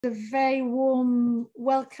A very warm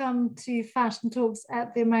welcome to Fashion Talks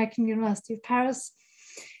at the American University of Paris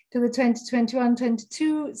to the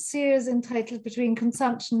 2021-22 series entitled Between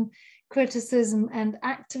Consumption, Criticism and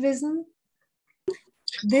Activism.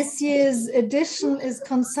 This year's edition is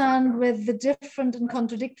concerned with the different and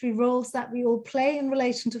contradictory roles that we all play in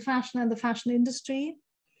relation to fashion and the fashion industry.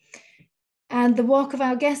 And the work of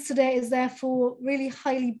our guest today is therefore really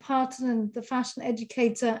highly pertinent. The fashion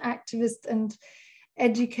educator, activist and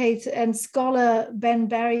educator and scholar Ben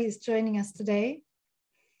Berry is joining us today.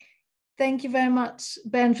 Thank you very much,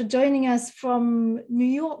 Ben, for joining us from New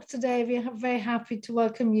York today. We are very happy to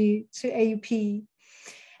welcome you to AUP.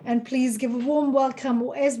 And please give a warm welcome,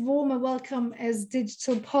 or as warm a welcome as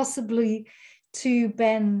digital possibly, to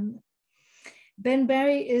Ben. Ben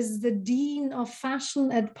Berry is the Dean of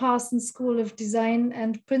Fashion at Parsons School of Design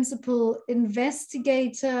and principal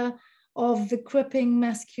investigator of the Cripping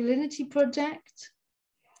Masculinity project,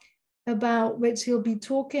 about which he'll be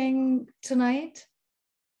talking tonight.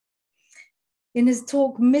 In his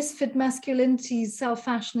talk, Misfit Masculinities,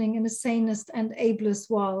 Self-Fashioning in a Sanist and Ableist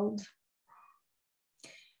World.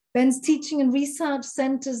 Ben's teaching and research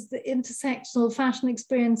centers the intersectional fashion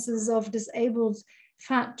experiences of disabled,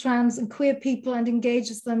 fat, trans, and queer people and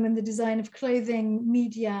engages them in the design of clothing,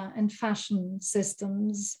 media, and fashion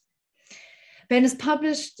systems. Ben is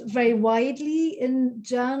published very widely in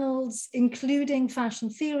journals, including Fashion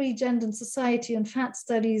Theory, Gender and Society, and Fat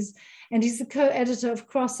Studies, and he's the co-editor of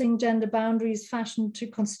Crossing Gender Boundaries, Fashion to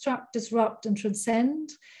Construct, Disrupt, and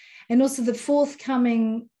Transcend, and also the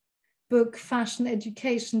forthcoming book, Fashion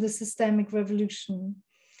Education, The Systemic Revolution.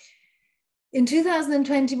 In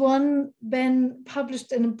 2021, Ben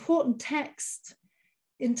published an important text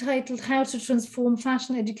entitled How to Transform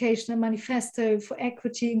Fashion Education, a Manifesto for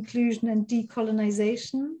Equity, Inclusion and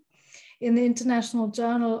Decolonization in the International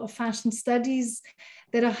Journal of Fashion Studies,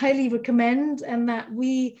 that I highly recommend, and that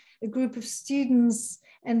we, a group of students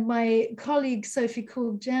and my colleague Sophie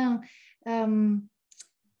Courgien,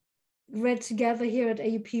 read together here at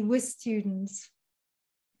AUP with students.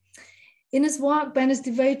 In his work, Ben is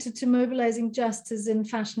devoted to mobilizing justice in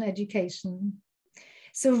fashion education.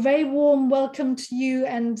 So a very warm welcome to you,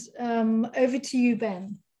 and over to you,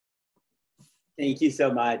 Ben. Thank you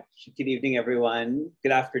so much. Good evening, everyone.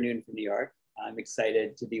 Good afternoon from New York. I'm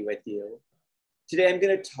excited to be with you. Today, I'm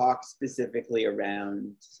going to talk specifically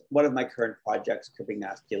around one of my current projects, Cripping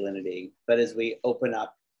Masculinity. But as we open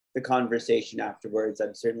up the conversation afterwards,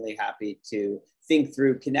 I'm certainly happy to think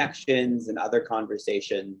through connections and other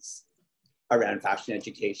conversations around fashion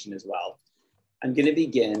education as well. I'm going to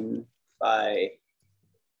begin by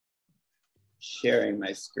sharing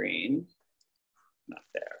my screen. Not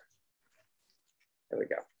there. There we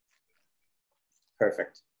go.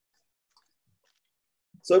 Perfect.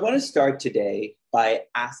 So I want to start today by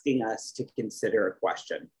asking us to consider a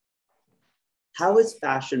question. How is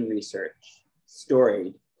fashion research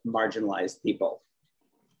storied marginalized people?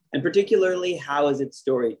 And particularly, how is it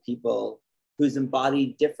storied people whose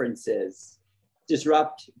embodied differences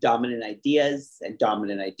disrupt dominant ideas and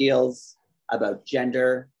dominant ideals about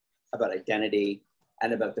gender, about identity,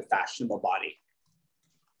 and about the fashionable body?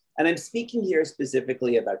 And I'm speaking here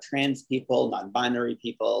specifically about trans people, non-binary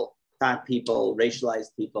people, fat people,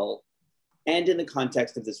 racialized people, and in the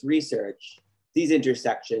context of this research, these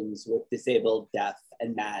intersections with disabled, deaf,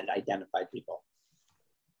 and mad identified people.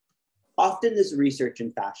 Often this research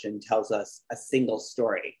in fashion tells us a single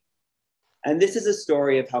story. And this is a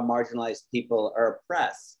story of how marginalized people are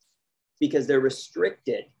oppressed because they're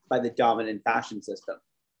restricted by the dominant fashion system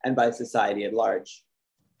and by society at large.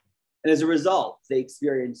 And as a result, they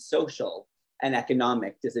experience social and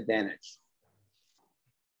economic disadvantage.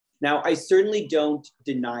 Now, I certainly don't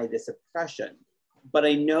deny this oppression, but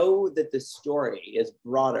I know that the story is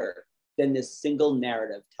broader than this single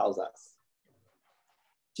narrative tells us.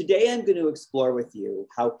 Today, I'm going to explore with you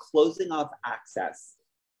how closing off access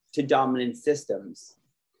to dominant systems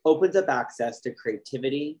opens up access to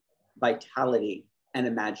creativity, vitality, and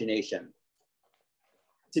imagination.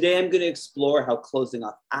 Today, I'm going to explore how closing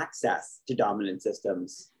off access to dominant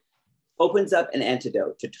systems opens up an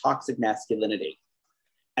antidote to toxic masculinity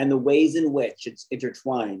and the ways in which it's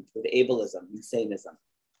intertwined with ableism and sanism.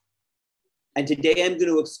 And today, I'm going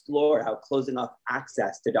to explore how closing off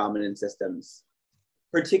access to dominant systems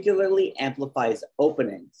particularly amplifies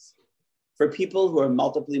openings for people who are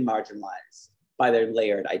multiply marginalized by their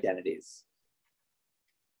layered identities.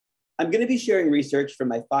 I'm going to be sharing research from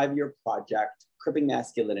my 5-year project, Cripping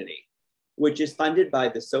Masculinity, which is funded by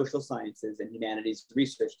the Social Sciences and Humanities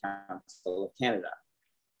Research Council of Canada.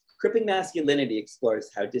 Cripping Masculinity explores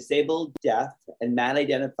how disabled, deaf, and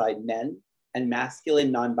man-identified men, and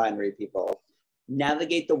masculine non-binary people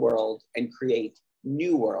navigate the world and create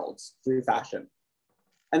new worlds through fashion.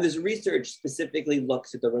 And this research specifically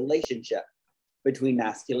looks at the relationship between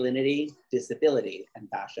masculinity, disability, and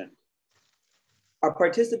fashion. Our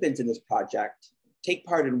participants in this project take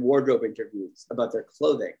part in wardrobe interviews about their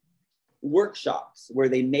clothing, workshops where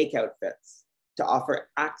they make outfits to offer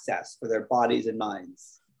access for their bodies and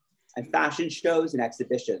minds, and fashion shows and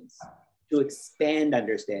exhibitions to expand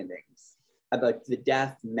understandings about the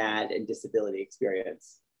deaf, mad, and disability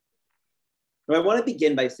experience. Now, I want to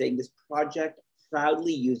begin by saying this project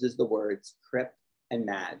proudly uses the words crip and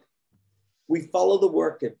mad. We follow the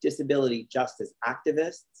work of disability justice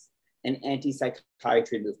activists and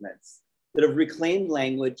anti-psychiatry movements that have reclaimed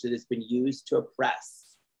language that has been used to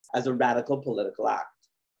oppress as a radical political act.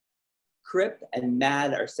 Crip and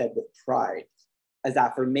mad are said with pride as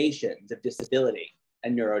affirmations of disability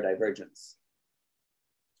and neurodivergence.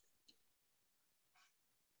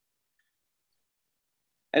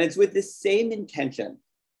 And it's with this same intention.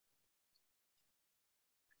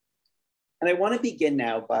 And I want to begin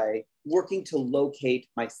now by working to locate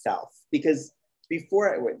myself, because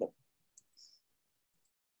before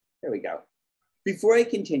there we go. Before I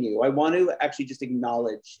continue, I want to actually just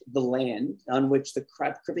acknowledge the land on which the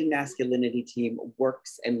Cripping Masculinity team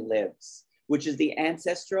works and lives, which is the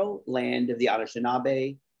ancestral land of the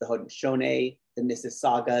Anishinaabe, the Haudenosaunee, the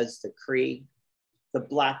Mississaugas, the Cree, the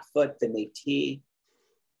Blackfoot, the Métis,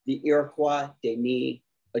 the Iroquois, Dene,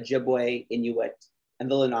 Ojibwe, Inuit, and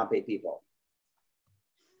the Lenape people.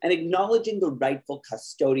 And acknowledging the rightful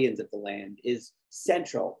custodians of the land is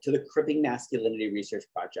central to the Cripping Masculinity Research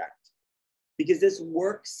Project, because this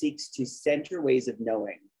work seeks to center ways of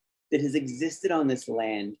knowing that has existed on this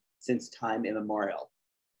land since time immemorial.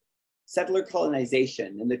 Settler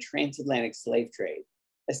colonization and the transatlantic slave trade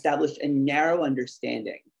established a narrow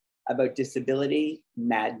understanding about disability,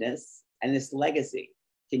 madness, and this legacy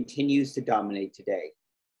continues to dominate today.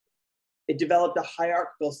 It developed a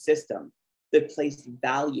hierarchical system that placed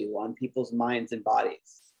value on people's minds and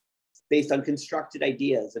bodies based on constructed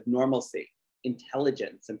ideas of normalcy,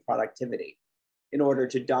 intelligence, and productivity in order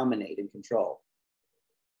to dominate and control.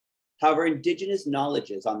 However, indigenous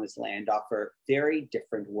knowledges on this land offer very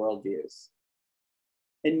different worldviews.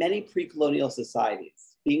 In many pre-colonial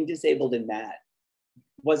societies, being disabled and mad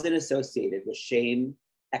wasn't associated with shame,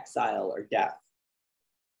 exile, or death.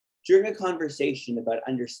 During a conversation about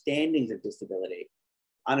understandings of disability,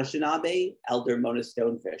 Anishinaabe elder Mona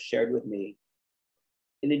Stonefish shared with me,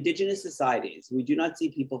 in indigenous societies, we do not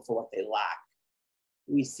see people for what they lack.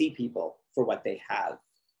 We see people for what they have.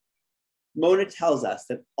 Mona tells us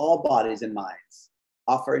that all bodies and minds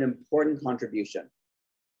offer an important contribution.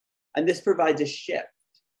 And this provides a shift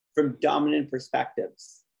from dominant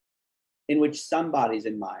perspectives in which some bodies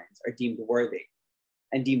and minds are deemed worthy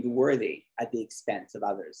and deemed worthy at the expense of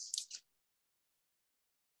others.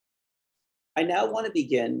 I now want to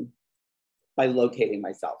begin by locating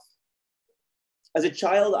myself. As a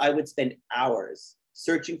child, I would spend hours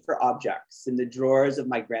searching for objects in the drawers of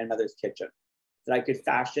my grandmother's kitchen that I could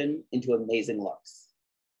fashion into amazing looks.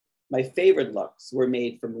 My favorite looks were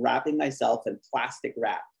made from wrapping myself in plastic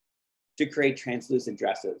wrap to create translucent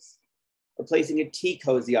dresses, or placing a tea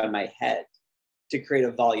cozy on my head to create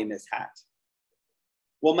a voluminous hat.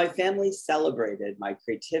 While my family celebrated my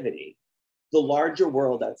creativity, the larger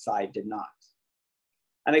world outside did not.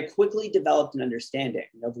 And I quickly developed an understanding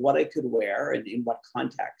of what I could wear and in what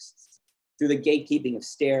contexts through the gatekeeping of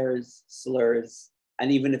stares, slurs,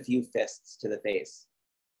 and even a few fists to the face.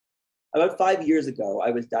 About 5 years ago,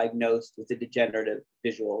 I was diagnosed with a degenerative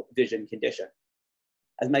vision condition.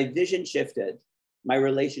 As my vision shifted, my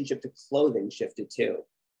relationship to clothing shifted too,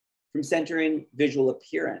 from centering visual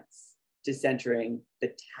appearance to centering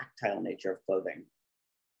the tactile nature of clothing.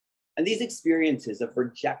 And these experiences of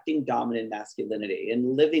rejecting dominant masculinity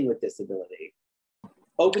and living with disability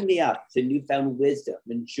opened me up to newfound wisdom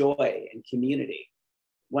and joy and community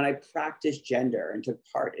when I practiced gender and took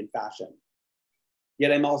part in fashion.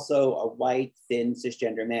 Yet I'm also a white, thin,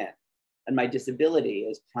 cisgender man, and my disability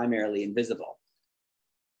is primarily invisible.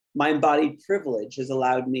 My embodied privilege has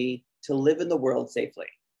allowed me to live in the world safely.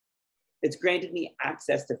 It's granted me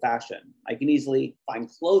access to fashion. I can easily find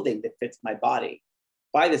clothing that fits my body,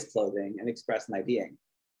 buy this clothing, and express my being.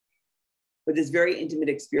 But this very intimate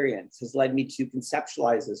experience has led me to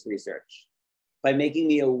conceptualize this research by making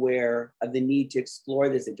me aware of the need to explore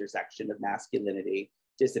this intersection of masculinity,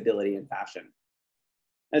 disability, and fashion.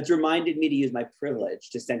 And it's reminded me to use my privilege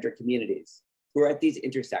to center communities who are at these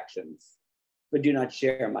intersections, but do not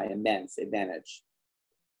share my immense advantage.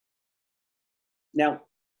 Now,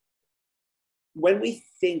 when we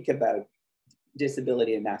think about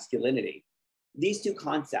disability and masculinity, these two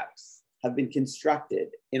concepts have been constructed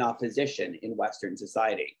in opposition in Western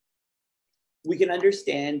society. We can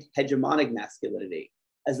understand hegemonic masculinity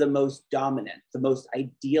as the most dominant, the most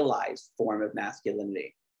idealized form of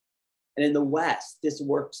masculinity. And in the West, this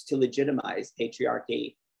works to legitimize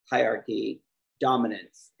patriarchy, hierarchy,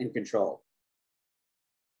 dominance, and control.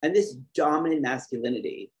 And this dominant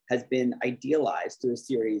masculinity has been idealized through a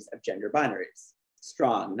series of gender binaries: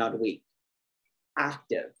 strong, not weak;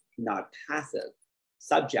 active, not passive;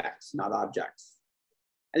 subjects, not objects.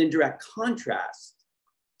 And in direct contrast,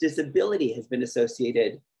 disability has been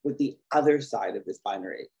associated with the other side of this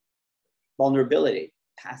binary: vulnerability,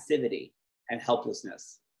 passivity, and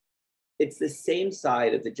helplessness. It's the same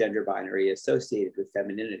side of the gender binary associated with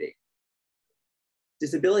femininity.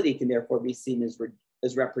 Disability can therefore be seen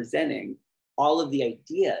as representing all of the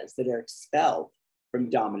ideas that are expelled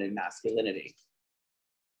from dominant masculinity.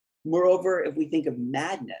 Moreover, if we think of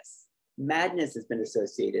madness, madness has been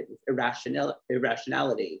associated with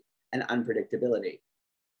irrationality and unpredictability,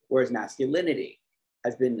 whereas masculinity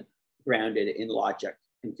has been grounded in logic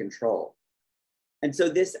and control. And so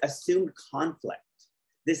this assumed conflict,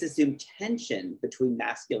 this assumed tension between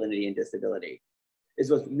masculinity and disability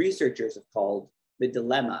is what researchers have called the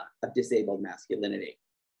dilemma of disabled masculinity.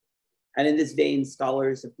 And in this vein,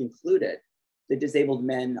 scholars have concluded that disabled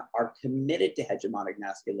men are committed to hegemonic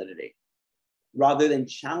masculinity. Rather than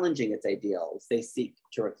challenging its ideals, they seek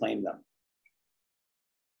to reclaim them.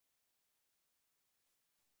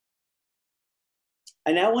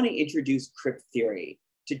 I now want to introduce Cripp theory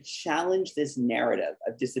to challenge this narrative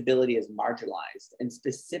of disability as marginalized, and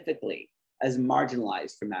specifically as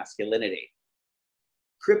marginalized from masculinity.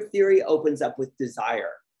 Cripp theory opens up with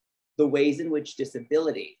desire, the ways in which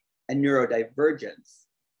disability and neurodivergence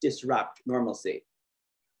disrupt normalcy.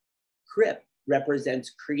 Cripp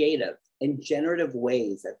represents creative and generative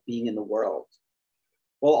ways of being in the world,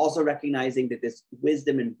 while also recognizing that this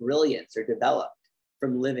wisdom and brilliance are developed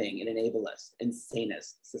from living in an ableist and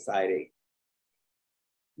sanist society.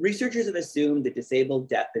 Researchers have assumed that disabled,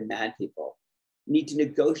 deaf, and mad people need to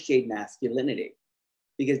negotiate masculinity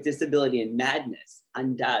because disability and madness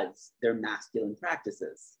undoes their masculine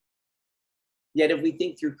practices. Yet if we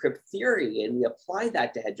think through Cripp theory and we apply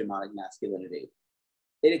that to hegemonic masculinity,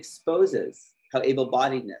 it exposes how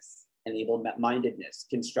able-bodiedness and able-mindedness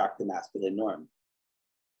construct the masculine norm.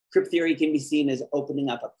 Cripp theory can be seen as opening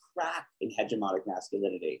up a crack in hegemonic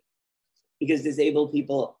masculinity because disabled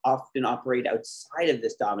people often operate outside of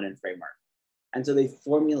this dominant framework. And so they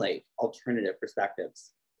formulate alternative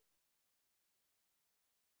perspectives.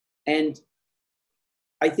 And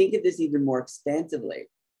I think of this even more expansively,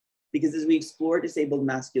 because as we explore disabled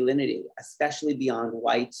masculinity, especially beyond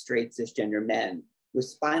white, straight, cisgender men with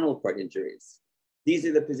spinal cord injuries, these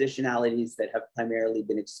are the positionalities that have primarily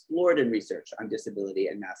been explored in research on disability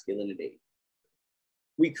and masculinity.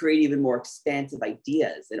 We create even more expansive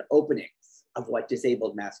ideas and openings of what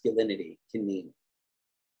disabled masculinity can mean.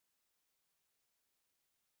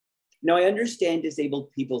 Now, I understand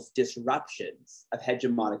disabled people's disruptions of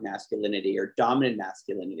hegemonic masculinity or dominant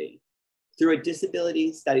masculinity through a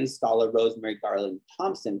disability studies scholar Rosemary Garland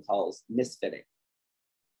Thompson calls misfitting.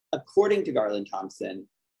 According to Garland Thompson,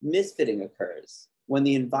 misfitting occurs when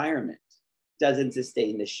the environment doesn't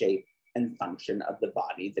sustain the shape and function of the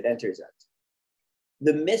body that enters it.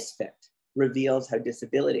 The misfit reveals how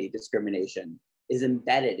disability discrimination is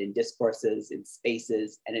embedded in discourses, in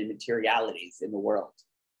spaces, and in materialities in the world.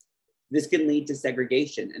 This can lead to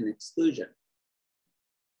segregation and exclusion,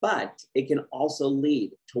 but it can also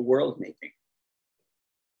lead to world making.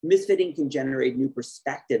 Misfitting can generate new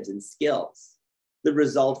perspectives and skills that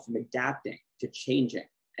result from adapting to changing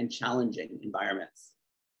and challenging environments.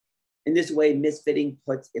 In this way, misfitting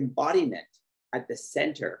puts embodiment at the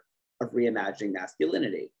center of reimagining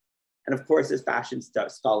masculinity. And of course, as fashion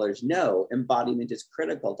scholars know, embodiment is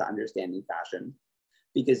critical to understanding fashion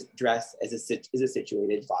because dress is a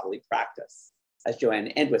situated bodily practice. As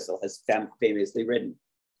Joanne Entwistle has famously written,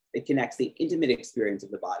 it connects the intimate experience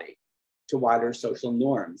of the body to wider social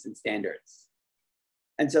norms and standards.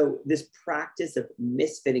 And so this practice of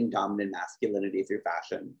misfitting dominant masculinity through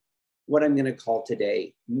fashion, what I'm going to call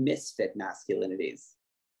today misfit masculinities,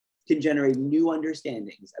 can generate new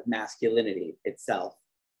understandings of masculinity itself.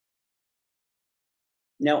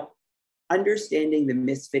 Now, understanding the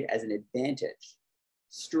misfit as an advantage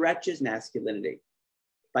stretches masculinity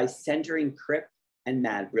by centering Cripp and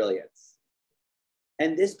mad brilliance.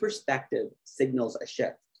 And this perspective signals a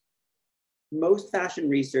shift. Most fashion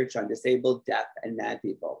research on disabled, deaf, and mad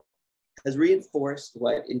people has reinforced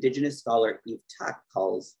what Indigenous scholar Eve Tuck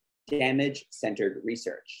calls damage-centered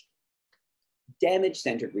research.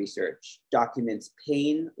 Damage-centered research documents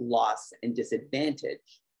pain, loss, and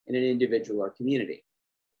disadvantage in an individual or community.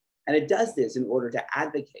 And it does this in order to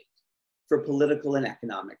advocate for political and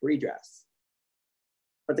economic redress.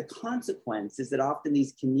 But the consequence is that often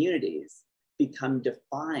these communities become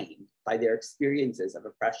defined by their experiences of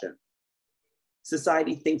oppression.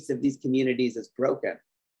 Society thinks of these communities as broken,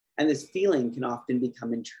 and this feeling can often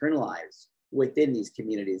become internalized within these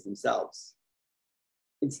communities themselves.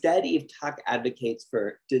 Instead, Eve Tuck advocates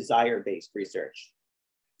for desire-based research.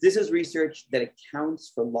 This is research that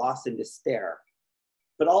accounts for loss and despair,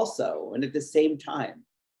 but also, and at the same time,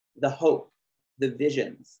 the hope, the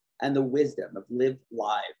visions, and the wisdom of lived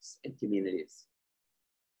lives in communities.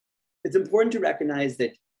 It's important to recognize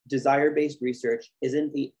that desire-based research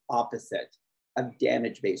isn't the opposite of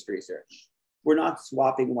damage-based research. We're not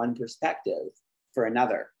swapping one perspective for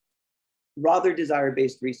another. Rather,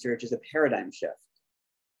 desire-based research is a paradigm shift.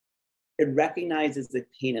 It recognizes that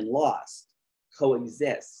pain and loss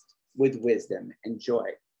coexist with wisdom and joy.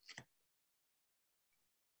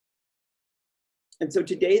 And so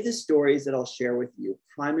today, the stories that I'll share with you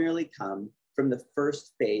primarily come from the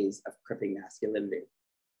first phase of Cripping Masculinity.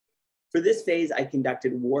 For this phase, I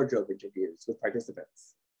conducted wardrobe interviews with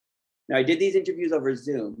participants. Now, I did these interviews over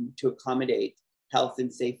Zoom to accommodate health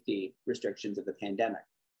and safety restrictions of the pandemic.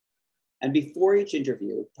 And before each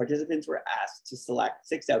interview, participants were asked to select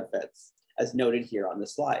 6 outfits, as noted here on the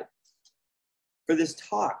slide. For this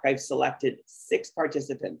talk, I've selected 6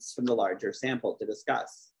 participants from the larger sample to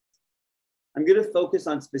discuss. I'm going to focus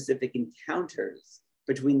on specific encounters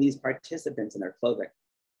between these participants and their clothing.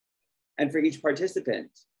 And for each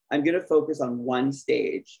participant, I'm going to focus on one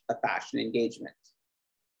stage of fashion engagement: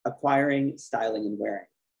 acquiring, styling, and wearing.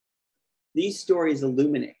 These stories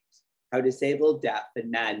illuminate how disabled, deaf,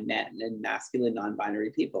 and mad men and masculine non-binary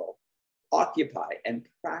people occupy and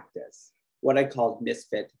practice what I called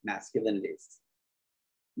misfit masculinities.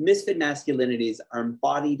 Misfit masculinities are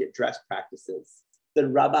embodied dress practices that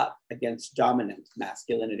rub up against dominant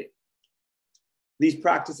masculinity. These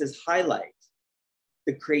practices highlight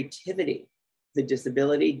the creativity the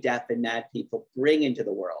disability, deaf, and mad people bring into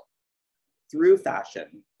the world through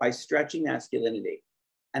fashion by stretching masculinity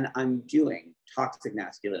and undoing toxic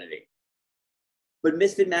masculinity. But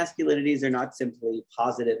misfit masculinities are not simply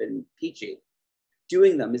positive and peachy.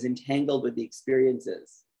 Doing them is entangled with the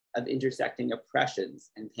experiences of intersecting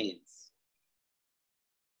oppressions and pains.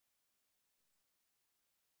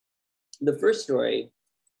 The first story,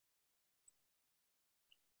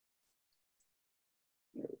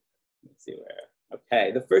 let's see where,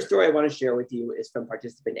 okay. The first story I want to share with you is from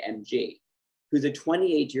participant MG, who's a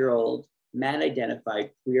 28-year-old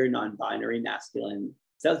man-identified queer non-binary masculine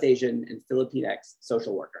South Asian and Filipinx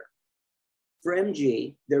social worker. For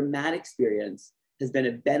MG, their mad experience has been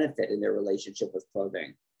a benefit in their relationship with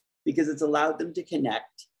clothing because it's allowed them to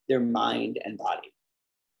connect their mind and body.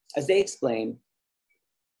 As they explain,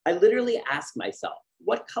 I literally ask myself,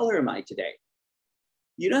 what color am I today?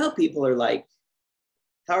 You know how people are like,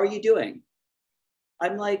 how are you doing?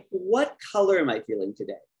 I'm like, what color am I feeling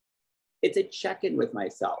today? It's a check-in with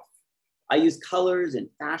myself. I use colors and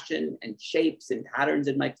fashion and shapes and patterns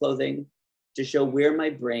in my clothing to show where my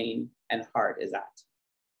brain and heart is at.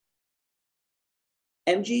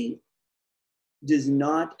 MG does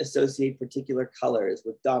not associate particular colors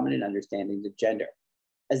with dominant understandings of gender.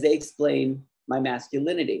 As they explain, my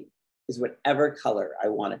masculinity is whatever color I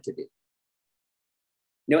want it to be.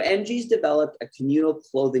 Now, MG's developed a communal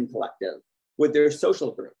clothing collective with their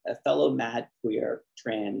social group of fellow mad, queer,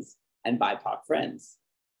 trans, and BIPOC friends.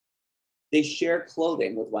 They share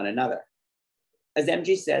clothing with one another. As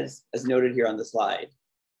MG says, as noted here on the slide,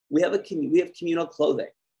 we have communal clothing.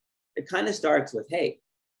 It kind of starts with, hey,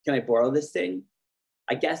 can I borrow this thing?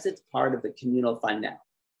 I guess it's part of the communal fun now.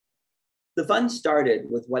 The fun started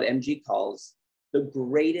with what MG calls the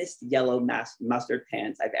greatest yellow mustard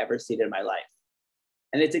pants I've ever seen in my life.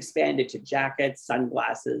 And it's expanded to jackets,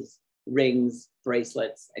 sunglasses, rings,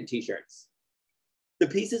 bracelets, and t-shirts. The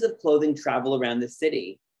pieces of clothing travel around the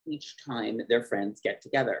city each time their friends get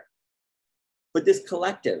together. But this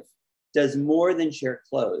collective does more than share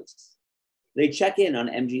clothes. They check in on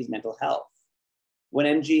MG's mental health. When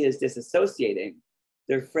MG is disassociating,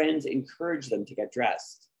 their friends encourage them to get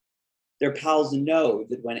dressed. Their pals know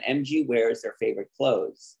that when MG wears their favorite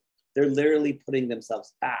clothes, they're literally putting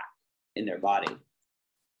themselves back in their body.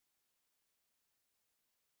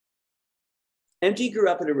 MG grew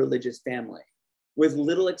up in a religious family with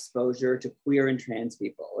little exposure to queer and trans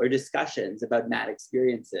people or discussions about mad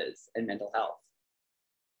experiences and mental health.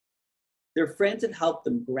 Their friends have helped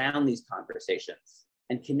them ground these conversations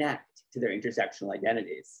and connect to their intersectional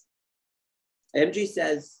identities. MG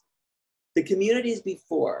says, the communities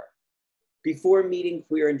before meeting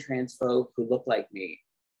queer and trans folk who look like me,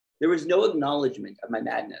 there was no acknowledgement of my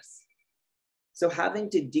madness. So having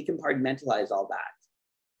to decompartmentalize all that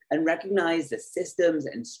and recognize the systems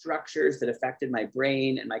and structures that affected my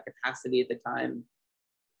brain and my capacity at the time,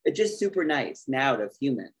 it's just super nice now to have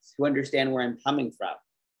humans who understand where I'm coming from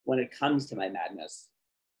when it comes to my madness.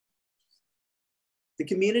 The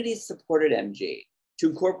communities supported MG to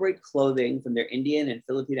incorporate clothing from their Indian and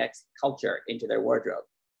Filipinx culture into their wardrobe.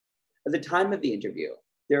 At the time of the interview,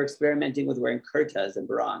 they're experimenting with wearing kurtas and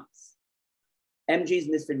barongs. MG's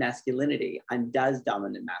Misfit Masculinity undoes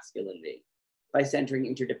dominant masculinity by centering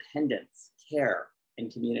interdependence, care,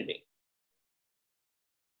 and community.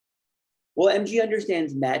 While MG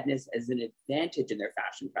understands madness as an advantage in their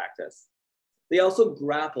fashion practice, they also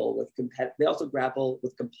grapple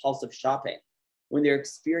with compulsive shopping when they're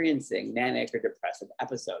experiencing manic or depressive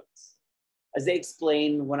episodes. As they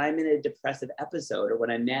explain, when I'm in a depressive episode or when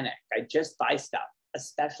I'm manic, I just buy stuff,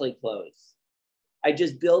 especially clothes. I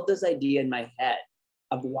just build this idea in my head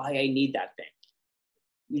of why I need that thing.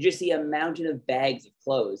 You just see a mountain of bags of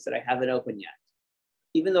clothes that I haven't opened yet,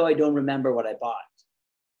 even though I don't remember what I bought,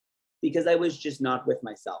 because I was just not with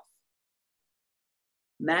myself.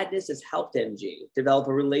 Madness has helped MG develop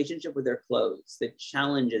a relationship with their clothes that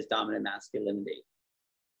challenges dominant masculinity.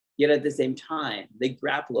 Yet at the same time, they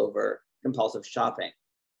grapple over compulsive shopping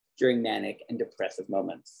during manic and depressive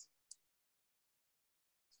moments.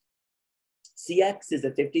 CX is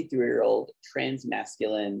a 53-year-old trans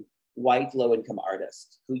masculine, white low-income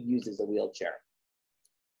artist who uses a wheelchair.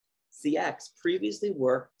 CX previously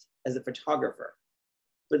worked as a photographer,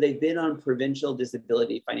 but they've been on provincial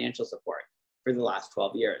disability financial support for the last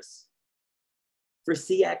 12 years. For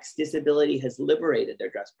CX, disability has liberated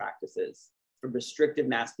their dress practices from restrictive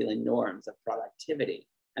masculine norms of productivity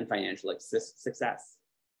and financial success.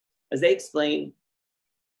 As they explain,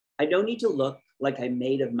 I don't need to look like I'm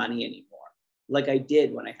made of money anymore, like I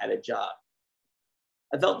did when I had a job.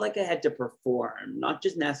 I felt like I had to perform, not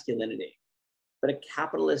just masculinity, but a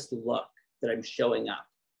capitalist look that I'm showing up.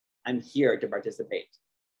 I'm here to participate.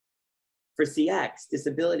 For CX,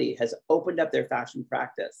 disability has opened up their fashion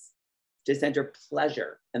practice to center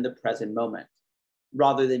pleasure in the present moment,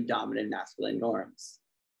 rather than dominant masculine norms.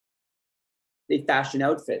 They fashion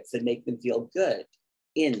outfits that make them feel good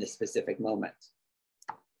in the specific moment.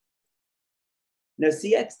 Now,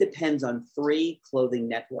 CX depends on 3 clothing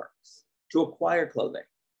networks to acquire clothing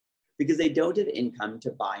because they don't have income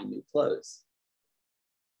to buy new clothes.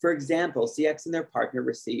 For example, CX and their partner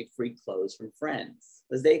receive free clothes from friends.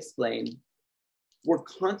 As they explain, we're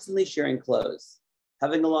constantly sharing clothes,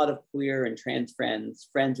 having a lot of queer and trans friends,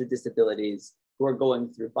 friends with disabilities who are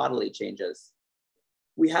going through bodily changes.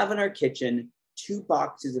 We have in our kitchen 2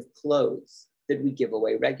 boxes of clothes that we give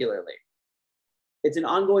away regularly. It's an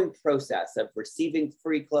ongoing process of receiving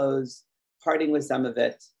free clothes, parting with some of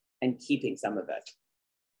it, and keeping some of it.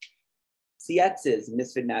 CX's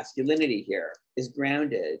Misfit Masculinity here is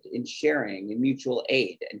grounded in sharing and mutual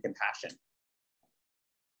aid and compassion.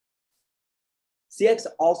 CX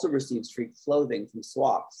also receives free clothing from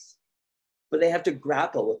swaps, but they have to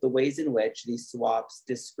grapple with the ways in which these swaps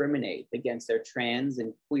discriminate against their trans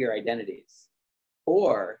and queer identities,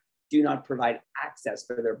 or do not provide access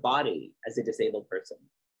for their body as a disabled person.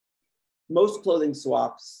 Most clothing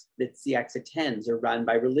swaps that CX attends are run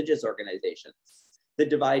by religious organizations that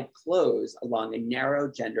divide clothes along a narrow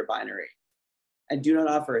gender binary and do not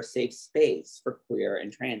offer a safe space for queer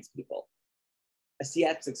and trans people. As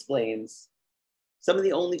CX explains, some of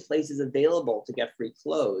the only places available to get free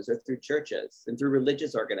clothes are through churches and through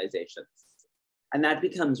religious organizations. And that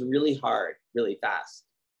becomes really hard, really fast.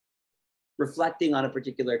 Reflecting on a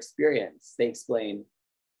particular experience, they explain,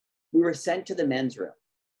 we were sent to the men's room,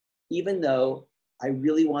 even though I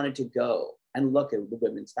really wanted to go and look at the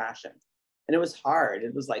women's fashion. And it was hard.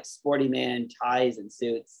 It was like sporty man, ties and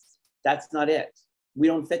suits. That's not it. We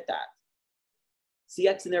don't fit that.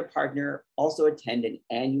 CX and their partner also attend an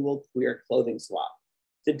annual queer clothing swap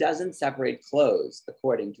that doesn't separate clothes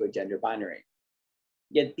according to a gender binary.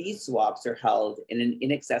 Yet these swaps are held in an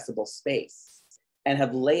inaccessible space and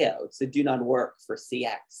have layouts that do not work for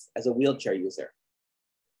CX as a wheelchair user.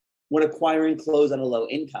 When acquiring clothes on a low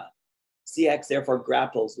income, CX therefore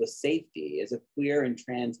grapples with safety as a queer and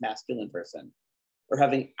trans masculine person, or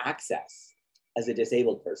having access as a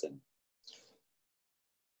disabled person.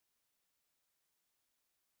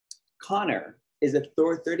 Connor is a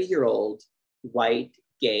 30-year-old white,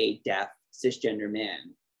 gay, deaf, cisgender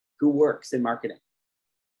man who works in marketing.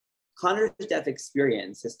 Connor's deaf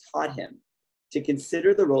experience has taught him to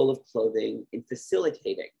consider the role of clothing in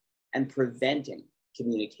facilitating and preventing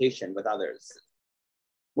communication with others.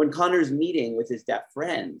 When Connor's meeting with his deaf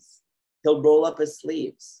friends, he'll roll up his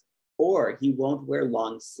sleeves, or he won't wear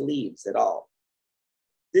long sleeves at all.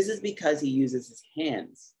 This is because he uses his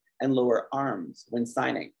hands and lower arms when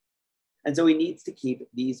signing. And so he needs to keep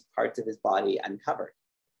these parts of his body uncovered.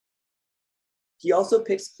 He also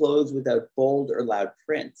picks clothes without bold or loud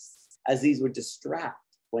prints, as these would distract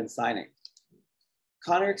when signing.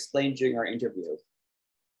 Connor explained during our interview,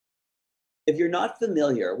 if you're not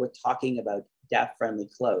familiar with talking about deaf-friendly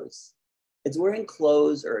clothes, it's wearing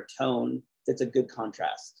clothes or a tone that's a good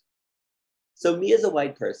contrast. So me as a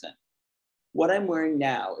white person, what I'm wearing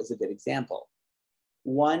now is a good example.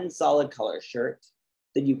 One solid color shirt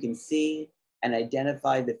that you can see and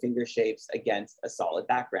identify the finger shapes against a solid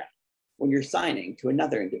background when you're signing to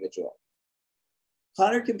another individual.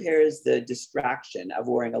 Connor compares the distraction of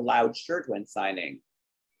wearing a loud shirt when signing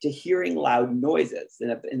to hearing loud noises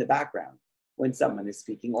in the background when someone is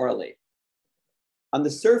speaking orally. On the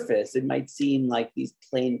surface, it might seem like these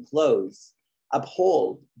plain clothes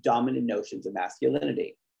uphold dominant notions of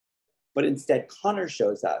masculinity, but instead Connor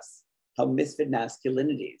shows us how misfit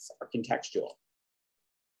masculinities are contextual.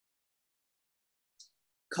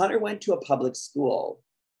 Connor went to a public school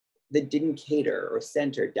that didn't cater or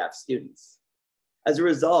center deaf students. As a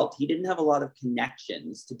result, he didn't have a lot of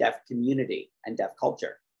connections to deaf community and deaf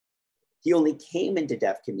culture. He only came into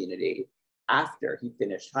deaf community after he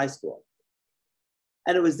finished high school.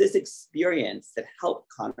 And it was this experience that helped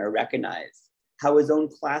Connor recognize how his own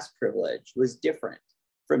class privilege was different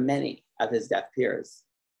from many of his deaf peers.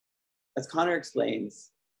 As Connor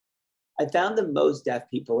explains, I found that most deaf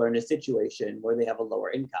people are in a situation where they have a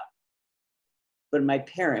lower income. But my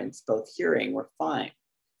parents, both hearing, were fine.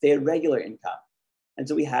 They had regular income. And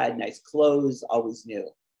so we had nice clothes, always new.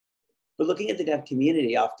 But looking at the deaf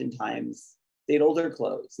community, oftentimes they had older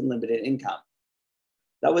clothes and limited income.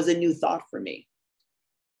 That was a new thought for me.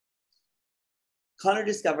 Connor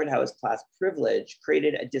discovered how his class privilege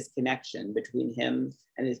created a disconnection between him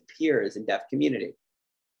and his peers in deaf community.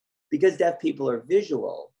 Because deaf people are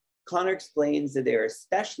visual, Connor explains that they are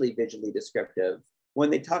especially visually descriptive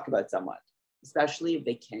when they talk about someone, especially if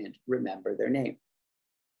they can't remember their name.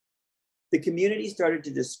 The community started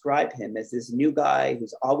to describe him as this new guy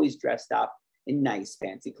who's always dressed up in nice,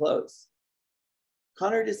 fancy clothes.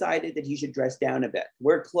 Connor decided that he should dress down a bit,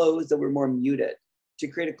 wear clothes that were more muted to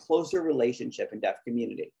create a closer relationship in deaf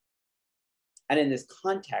community. And in this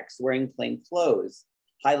context, wearing plain clothes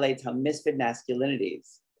highlights how misfit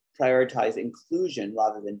masculinities prioritize inclusion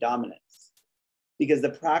rather than dominance, because the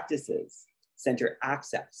practices center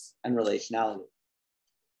access and relationality.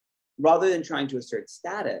 Rather than trying to assert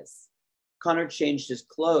status, Connor changed his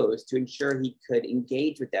clothes to ensure he could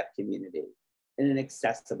engage with deaf community in an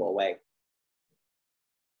accessible way.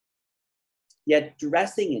 Yet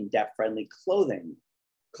dressing in deaf-friendly clothing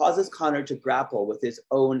causes Connor to grapple with his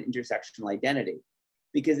own intersectional identity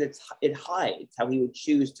because it hides how he would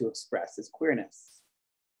choose to express his queerness.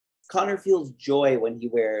 Connor feels joy when he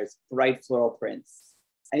wears bright floral prints,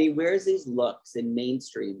 and he wears these looks in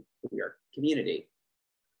mainstream queer community.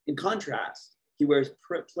 In contrast, he wears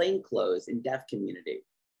plain clothes in deaf community,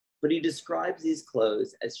 but he describes these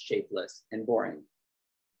clothes as shapeless and boring.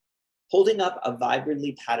 Holding up a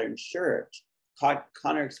vibrantly patterned shirt,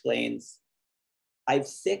 Connor explains, I have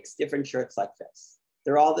 6 different shirts like this.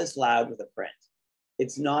 They're all this loud with a print.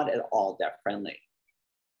 It's not at all deaf friendly.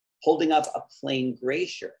 Holding up a plain gray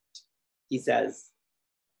shirt, he says,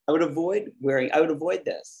 I would avoid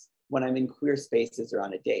this when I'm in queer spaces or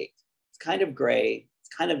on a date. It's kind of gray,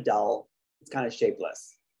 it's kind of dull, it's kind of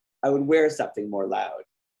shapeless. I would wear something more loud.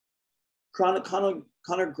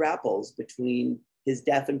 Connor grapples between his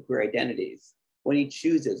deaf and queer identities when he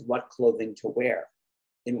chooses what clothing to wear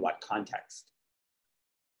in what context.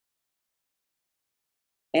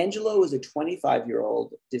 Angelo is a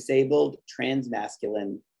 25-year-old, disabled,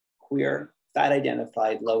 trans-masculine, queer,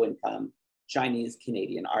 fat-identified, low-income,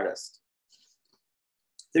 Chinese-Canadian artist.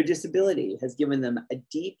 Their disability has given them a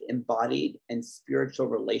deep, embodied, and spiritual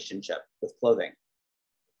relationship with clothing.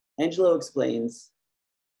 Angelo explains,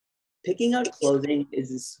 picking out clothing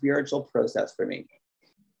is a spiritual process for me.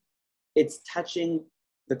 It's touching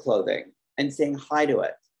the clothing and saying hi to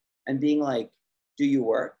it and being like, do you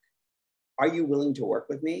work? Are you willing to work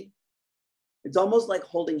with me? It's almost like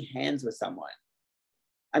holding hands with someone.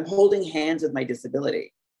 I'm holding hands with my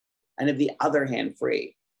disability and have the other hand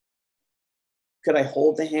free. Could I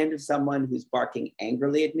hold the hand of someone who's barking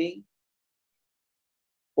angrily at me?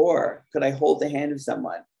 Or could I hold the hand of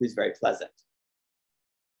someone who's very pleasant?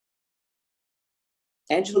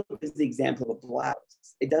 Angelo gives the example of a blouse.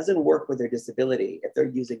 It doesn't work with their disability if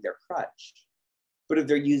they're using their crutch, but if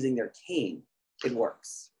they're using their cane, it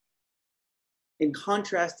works. In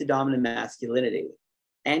contrast to dominant masculinity,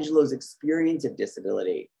 Angelo's experience of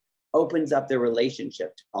disability opens up their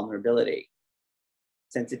relationship to vulnerability,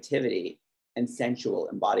 sensitivity, and sensual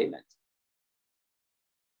embodiment.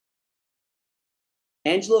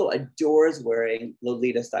 Angelo adores wearing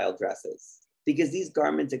Lolita-style dresses because these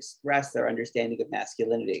garments express their understanding of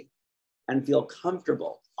masculinity and feel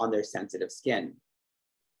comfortable on their sensitive skin.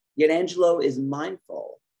 Yet Angelo is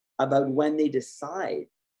mindful about when they decide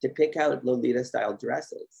to pick out Lolita-style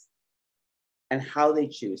dresses and how they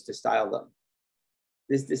choose to style them.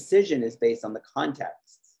 This decision is based on the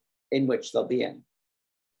context in which they'll be in.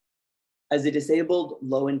 As a disabled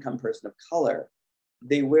low-income person of color,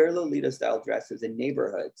 they wear Lolita-style dresses in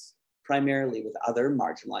neighborhoods, primarily with other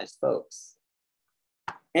marginalized folks.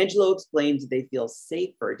 Angelo explains that they feel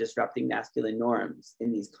safer disrupting masculine norms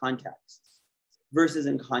in these contexts versus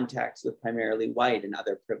in contexts with primarily white and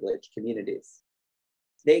other privileged communities.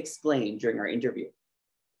 They explain during our interview,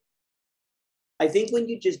 I think when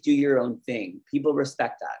you just do your own thing, people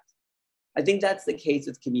respect that. I think that's the case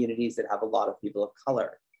with communities that have a lot of people of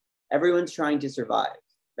color. Everyone's trying to survive.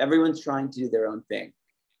 Everyone's trying to do their own thing.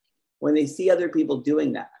 When they see other people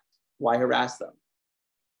doing that, why harass them?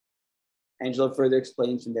 Angelo further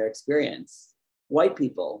explains from their experience, white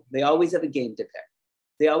people, they always have a game to pick.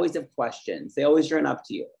 They always have questions. They always run up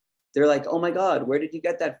to you. They're like, oh my God, where did you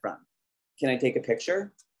get that from? Can I take a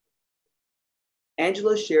picture?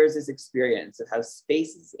 Angelo shares this experience of how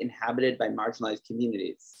spaces inhabited by marginalized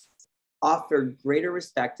communities offer greater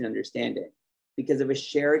respect and understanding because of a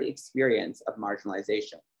shared experience of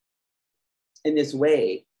marginalization. In this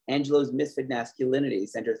way, Angelo's Misfit Masculinity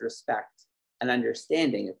centers respect and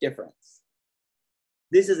understanding of difference.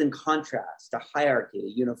 This is in contrast to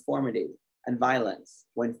hierarchy, uniformity, and violence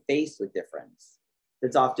when faced with difference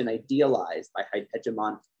that's often idealized by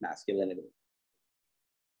hegemonic masculinity.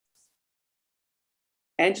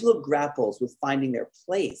 Angelo grapples with finding their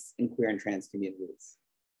place in queer and trans communities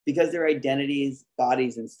because their identities,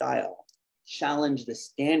 bodies, and style challenge the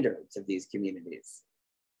standards of these communities.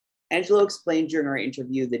 Angelo explained during our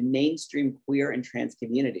interview that mainstream queer and trans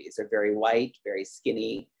communities are very white, very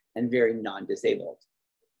skinny, and very non-disabled.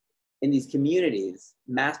 In these communities,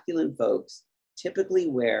 masculine folks typically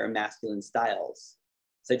wear masculine styles,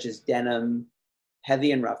 such as denim,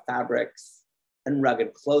 heavy and rough fabrics, and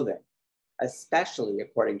rugged clothing, especially,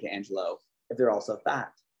 according to Angelo, if they're also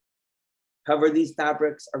fat. However, these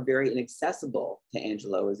fabrics are very inaccessible to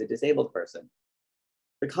Angelo as a disabled person.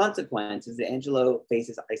 The consequence is that Angelo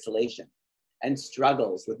faces isolation and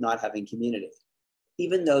struggles with not having community,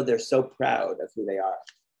 even though they're so proud of who they are.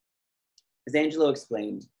 As Angelo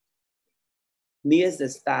explained, me as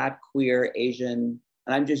this fat, queer, Asian,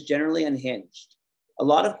 and I'm just generally unhinged. A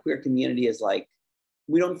lot of queer community is like,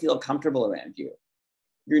 we don't feel comfortable around you.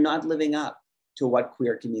 You're not living up to what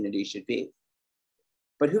queer community should be.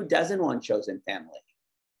 But who doesn't want chosen family?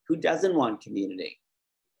 Who doesn't want community?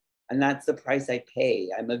 And that's the price I pay.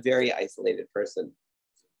 I'm a very isolated person.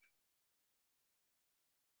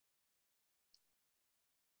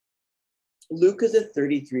 Luke is a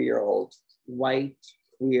 33-year-old white,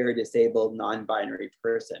 queer, disabled, non-binary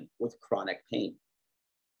person with chronic pain.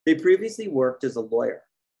 They previously worked as a lawyer,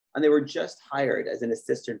 and they were just hired as an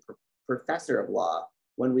assistant professor of law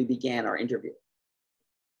when we began our interview.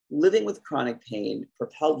 Living with chronic pain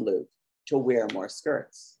propelled Luke to wear more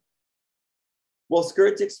skirts. While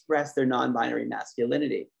skirts express their non-binary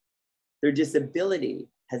masculinity, their disability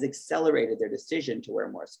has accelerated their decision to wear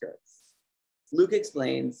more skirts. Luke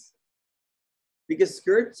explains, because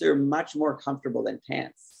skirts are much more comfortable than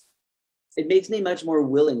pants, it makes me much more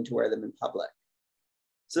willing to wear them in public.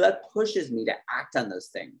 So that pushes me to act on those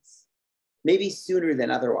things, maybe sooner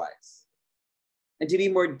than otherwise. And to be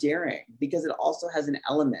more daring, because it also has an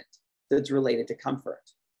element that's related to comfort,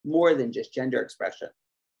 more than just gender expression.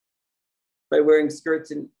 By wearing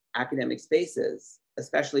skirts in academic spaces,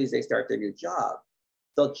 especially as they start their new job,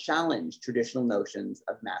 they'll challenge traditional notions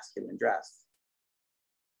of masculine dress.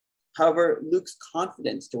 However, Luke's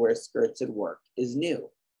confidence to wear skirts at work is new.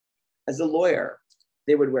 As a lawyer,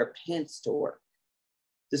 they would wear pants to work.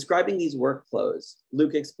 Describing these work clothes,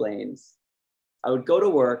 Luke explains, I would go to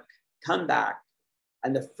work, come back,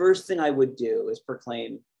 and the first thing I would do is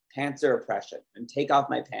proclaim pants are oppression and take off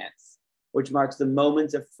my pants, which marks the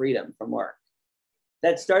moments of freedom from work.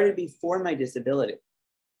 That started before my disability,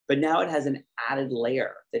 but now it has an added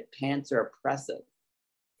layer that pants are oppressive,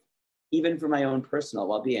 even for my own personal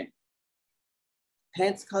well-being.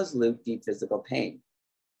 Pants cause Luke deep physical pain.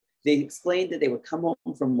 They explained that they would come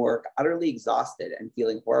home from work utterly exhausted and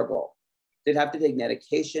feeling horrible. They'd have to take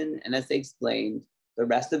medication, and as they explained, the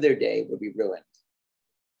rest of their day would be ruined.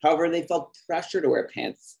 However, they felt pressure to wear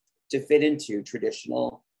pants to fit into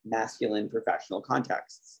traditional masculine professional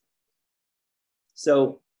contexts.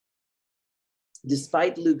 So,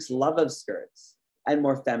 despite Luke's love of skirts and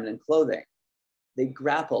more feminine clothing, they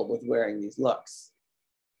grappled with wearing these looks.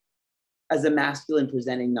 As a masculine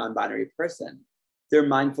presenting non-binary person, they're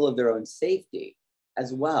mindful of their own safety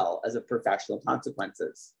as well as of professional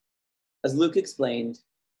consequences. As Luke explained,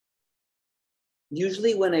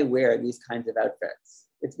 usually when I wear these kinds of outfits,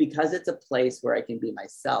 it's because it's a place where I can be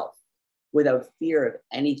myself without fear of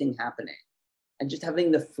anything happening and just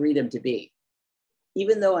having the freedom to be.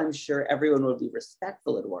 Even though I'm sure everyone will be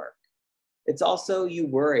respectful at work, it's also you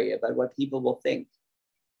worry about what people will think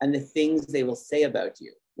and the things they will say about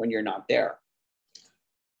you when you're not there.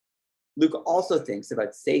 Luke also thinks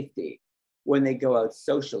about safety when they go out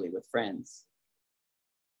socially with friends.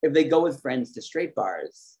 If they go with friends to straight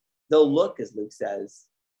bars, they'll look, as Luke says,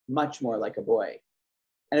 much more like a boy.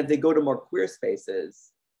 And if they go to more queer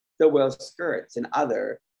spaces, they'll wear skirts and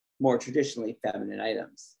other more traditionally feminine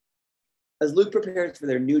items. As Luke prepares for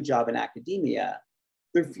their new job in academia,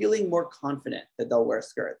 they're feeling more confident that they'll wear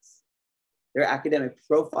skirts. Their academic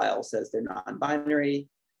profile says they're non-binary,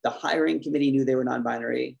 the hiring committee knew they were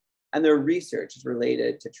non-binary, and their research is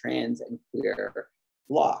related to trans and queer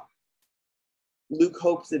law. Luke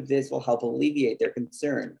hopes that this will help alleviate their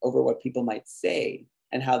concern over what people might say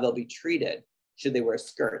and how they'll be treated should they wear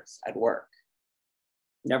skirts at work.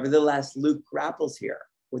 Nevertheless, Luke grapples here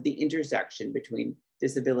with the intersection between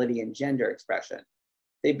disability and gender expression.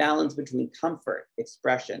 They balance between comfort,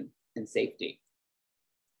 expression, and safety.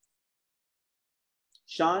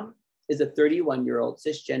 Sean is a 31-year-old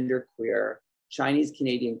cisgender queer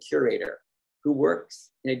Chinese-Canadian curator who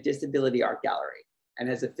works in a disability art gallery and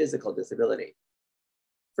has a physical disability.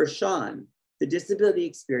 For Sean, the disability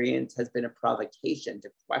experience has been a provocation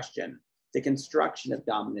to question the construction of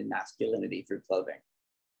dominant masculinity through clothing.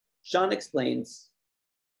 Sean explains,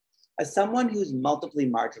 as someone who's multiply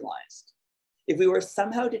marginalized, if we were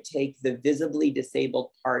somehow to take the visibly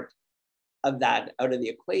disabled part of that out of the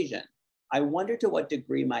equation, I wonder to what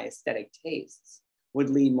degree my aesthetic tastes would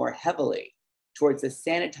lean more heavily towards the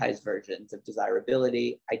sanitized versions of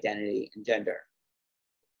desirability, identity, and gender.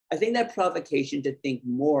 I think that provocation to think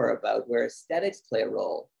more about where aesthetics play a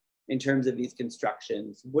role in terms of these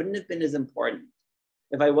constructions wouldn't have been as important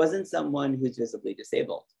if I wasn't someone who's visibly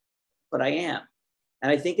disabled, but I am.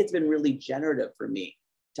 And I think it's been really generative for me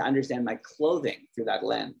to understand my clothing through that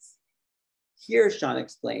lens. Here, Sean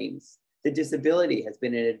explains, the disability has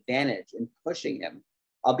been an advantage in pushing him,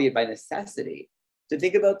 albeit by necessity, to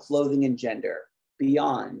think about clothing and gender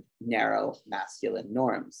beyond narrow masculine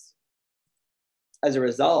norms. As a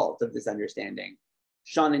result of this understanding,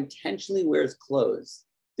 Sean intentionally wears clothes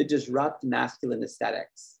that disrupt masculine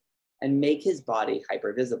aesthetics and make his body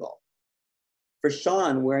hypervisible. For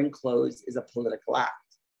Sean, wearing clothes is a political act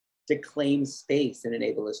to claim space in an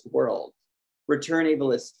ableist world, return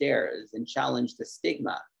ableist stares, and challenge the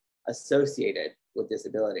stigma associated with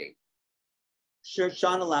disability.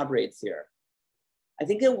 Sean elaborates here. I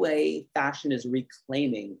think in a way, fashion is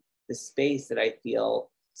reclaiming the space that I feel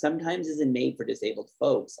sometimes isn't made for disabled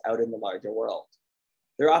folks out in the larger world.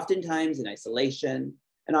 They're oftentimes in isolation,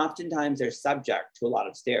 and oftentimes they're subject to a lot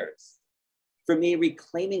of stares. For me,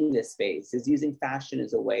 reclaiming this space is using fashion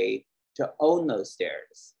as a way to own those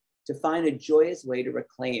stares, to find a joyous way to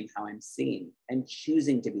reclaim how I'm seen and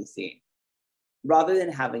choosing to be seen, rather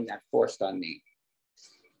than having that forced on me.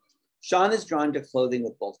 Sean is drawn to clothing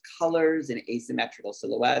with both colors and asymmetrical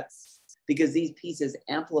silhouettes because these pieces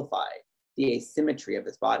amplify the asymmetry of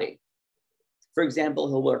his body. For example,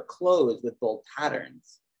 he'll wear clothes with bold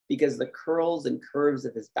patterns because the curls and curves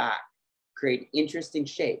of his back create interesting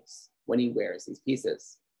shapes when he wears these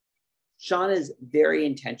pieces. Sean is very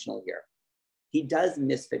intentional here. He does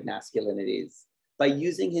misfit masculinities by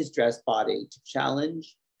using his dressed body to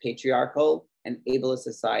challenge patriarchal and ableist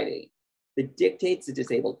society that dictates that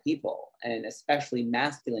disabled people, and especially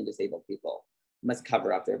masculine disabled people, must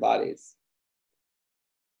cover up their bodies.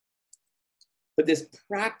 But this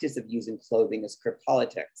practice of using clothing as queer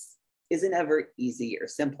politics isn't ever easy or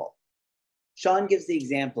simple. Sean gives the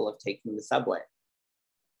example of taking the subway.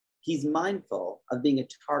 He's mindful of being a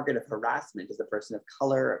target of harassment as a person of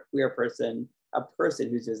color, a queer person, a person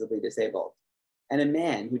who's visibly disabled, and a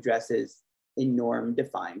man who dresses in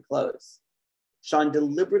norm-defying clothes. Sean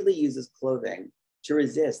deliberately uses clothing to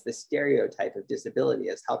resist the stereotype of disability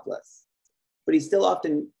as helpless, but he still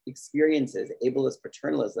often experiences ableist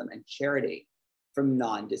paternalism and charity from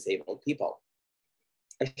non-disabled people.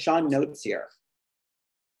 As Sean notes here,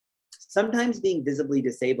 sometimes being visibly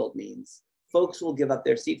disabled means folks will give up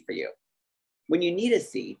their seat for you. When you need a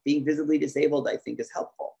seat, being visibly disabled, I think, is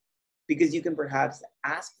helpful because you can perhaps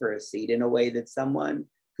ask for a seat in a way that someone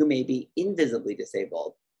who may be invisibly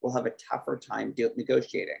disabled will have a tougher time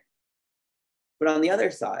negotiating. But on the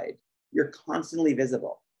other side, you're constantly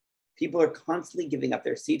visible. People are constantly giving up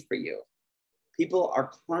their seat for you. People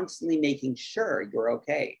are constantly making sure you're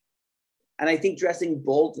okay. And I think dressing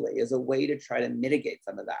boldly is a way to try to mitigate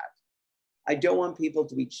some of that. I don't want people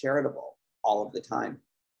to be charitable all of the time.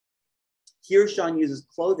 Here, Sean uses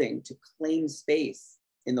clothing to claim space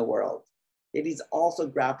in the world. Yet he's also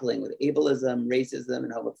grappling with ableism, racism,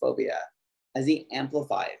 and homophobia as he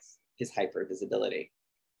amplifies his hypervisibility.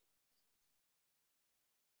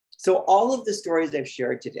 So all of the stories I've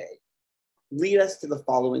shared today lead us to the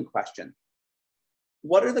following question.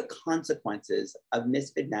 What are the consequences of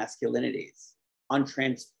misfit masculinities on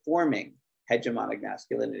transforming hegemonic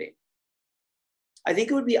masculinity? I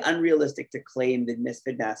think it would be unrealistic to claim that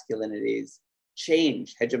misfit masculinities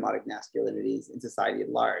change hegemonic masculinities in society at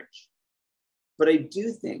large. But I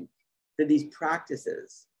do think that these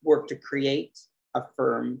practices work to create,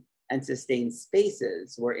 affirm, and sustain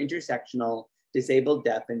spaces where intersectional, disabled,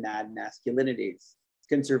 deaf, and mad masculinities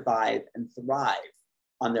can survive and thrive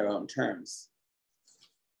on their own terms.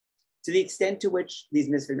 To the extent to which these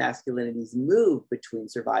misfit masculinities move between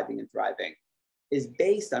surviving and thriving is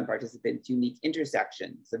based on participants' unique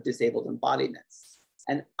intersections of disabled embodiedness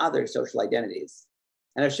and other social identities,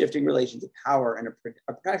 and how shifting relations of power and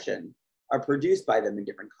oppression are produced by them in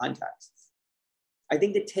different contexts. I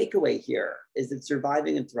think the takeaway here is that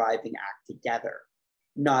surviving and thriving act together,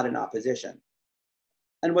 not in opposition.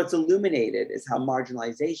 And what's illuminated is how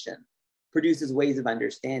marginalization produces ways of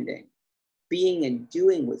understanding, being and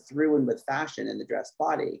doing with through and with fashion in the dressed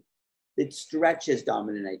body that stretches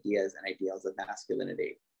dominant ideas and ideals of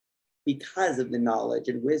masculinity because of the knowledge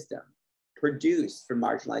and wisdom produced from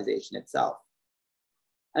marginalization itself.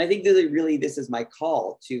 And I think that really this is my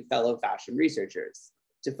call to fellow fashion researchers,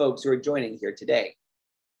 to folks who are joining here today.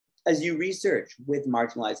 As you research with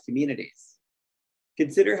marginalized communities,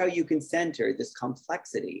 consider how you can center this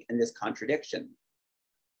complexity and this contradiction.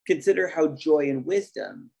 Consider how joy and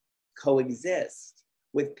wisdom coexist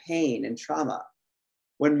with pain and trauma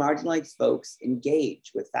when marginalized folks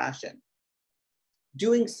engage with fashion.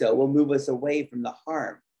 Doing so will move us away from the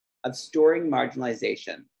harm of storing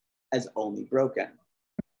marginalization as only broken.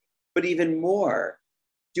 But even more,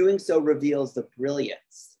 doing so reveals the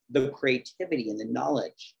brilliance, the creativity, and the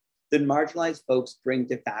knowledge that marginalized folks bring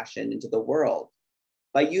to fashion into the world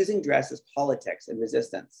by using dress as politics and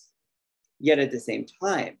resistance. Yet at the same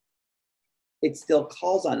time, it still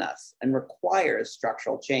calls on us and requires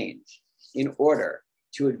structural change in order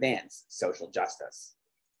to advance social justice.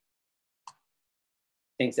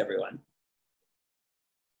 Thanks, everyone.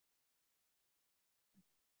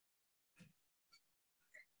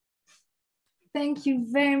 Thank you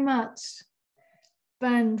very much,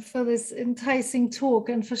 Ben, for this enticing talk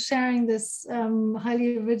and for sharing this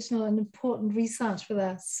highly original and important research with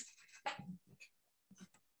us.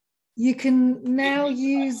 You can now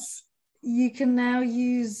use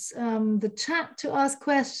the chat to ask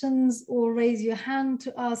questions or raise your hand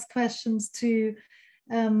to ask questions to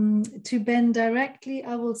Ben directly.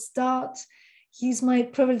 I will start. Use my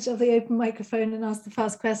privilege of the open microphone and ask the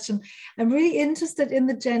first question. I'm really interested in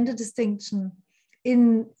the gender distinction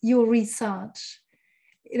in your research.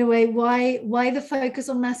 In a way, why the focus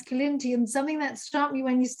on masculinity? And something that struck me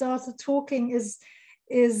when you started talking is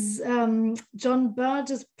John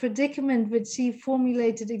Berger's predicament, which he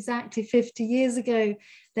formulated exactly 50 years ago,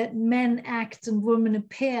 that men act and women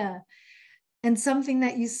appear. And something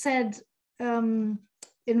that you said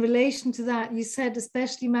in relation to that, you said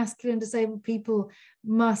especially masculine disabled people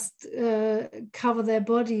must cover their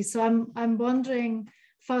bodies. So I'm wondering,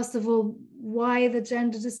 first of all, why the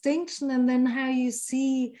gender distinction, and then how you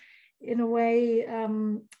see, in a way,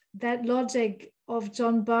 that logic of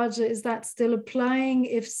John Berger, is that still applying?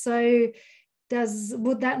 If so,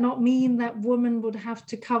 would that not mean that women would have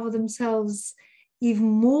to cover themselves even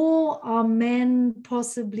more? Are men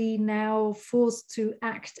possibly now forced to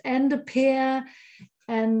act and appear?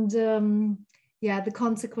 And the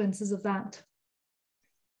consequences of that.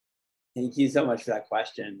 Thank you so much for that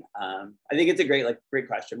question. I think it's a great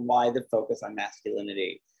question. Why the focus on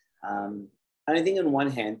masculinity? And I think on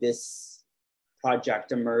one hand, this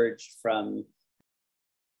project emerged from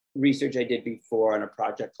research I did before on a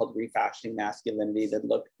project called Refashioning Masculinity that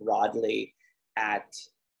looked broadly at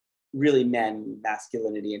really men,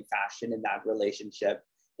 masculinity, and fashion in that relationship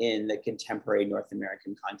in the contemporary North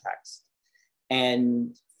American context.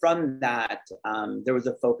 And from that, there was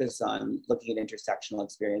a focus on looking at intersectional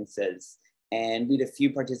experiences. And we had a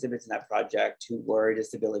few participants in that project who were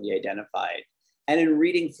disability identified. And in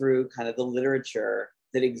reading through kind of the literature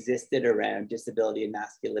that existed around disability and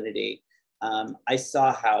masculinity, I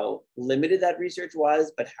saw how limited that research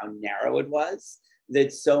was, but how narrow it was,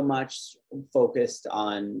 that so much focused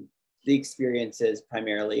on the experiences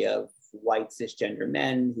primarily of white cisgender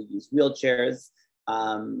men who use wheelchairs.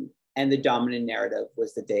 And the dominant narrative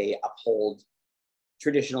was that they uphold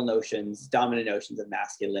traditional notions, dominant notions of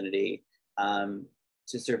masculinity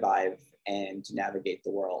to survive and to navigate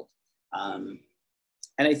the world.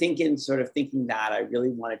 And I think in sort of thinking that, I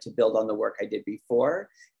really wanted to build on the work I did before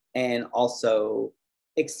and also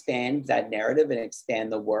expand that narrative and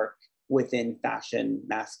expand the work within fashion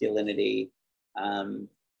masculinity,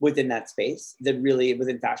 within that space, that really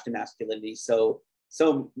within fashion masculinity. So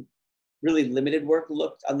really limited work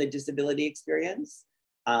looked on the disability experience.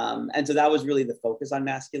 And so that was really the focus on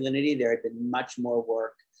masculinity. There had been much more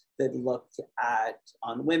work that looked at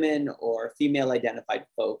on women or female identified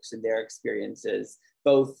folks and their experiences,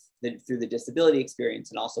 both through the disability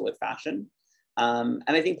experience and also with fashion. And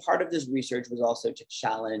I think part of this research was also to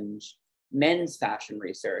challenge men's fashion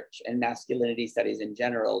research and masculinity studies in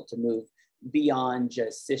general to move beyond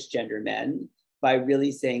just cisgender men by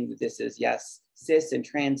really saying that this is, yes, cis and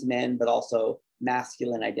trans men, but also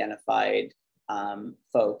masculine identified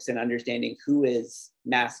folks, and understanding who is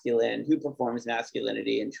masculine, who performs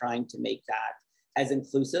masculinity, and trying to make that as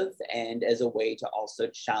inclusive and as a way to also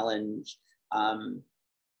challenge,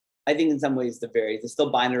 I think in some ways, the still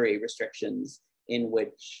binary restrictions in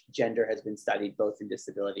which gender has been studied both in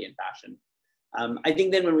disability and fashion. I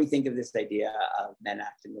think then when we think of this idea of men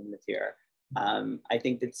act and women appear, I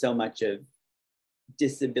think that so much of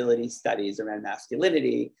disability studies around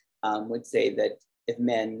masculinity would say that if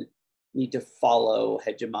men need to follow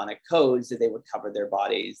hegemonic codes, that they would cover their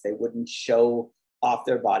bodies. They wouldn't show off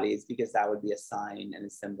their bodies because that would be a sign and a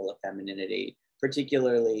symbol of femininity,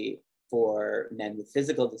 particularly for men with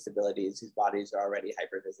physical disabilities whose bodies are already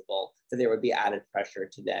hypervisible. So there would be added pressure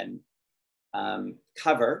to then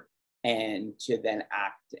cover and to then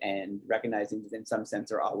act, and recognizing that in some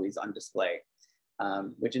sense are always on display,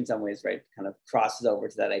 which in some ways, right, kind of crosses over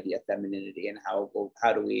to that idea of femininity and how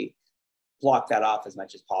do we block that off as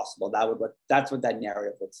much as possible. That's what that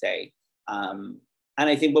narrative would say. And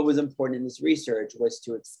I think what was important in this research was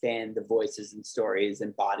to expand the voices and stories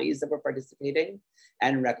and bodies that were participating,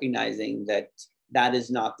 and recognizing that that is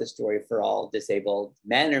not the story for all disabled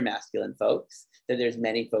men or masculine folks, that there's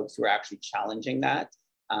many folks who are actually challenging that.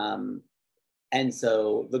 And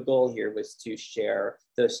so the goal here was to share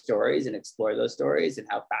those stories and explore those stories and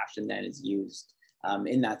how fashion then is used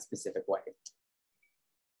in that specific way.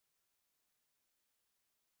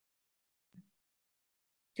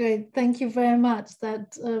 Great, thank you very much.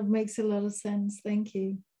 That makes a lot of sense. Thank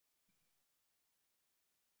you.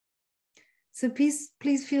 So please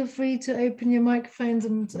feel free to open your microphones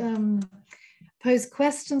and pose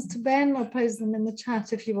questions to Ben, or pose them in the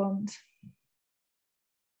chat if you want.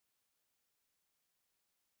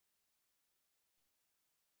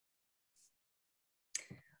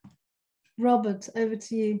 Robert, over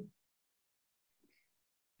to you.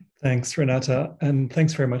 Thanks, Renata. And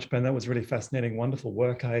thanks very much, Ben. That was really fascinating, wonderful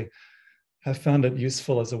work. I have found it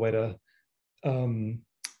useful as a way to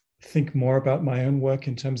think more about my own work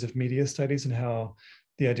in terms of media studies, and how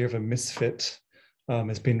the idea of a misfit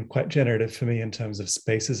has been quite generative for me in terms of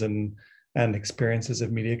spaces and experiences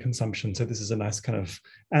of media consumption. So this is a nice kind of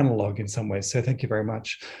analog in some ways. So thank you very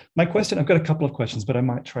much. My question, I've got a couple of questions, but I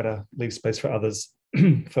might try to leave space for others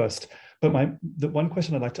first. But the one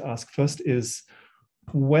question I'd like to ask first is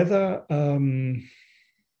whether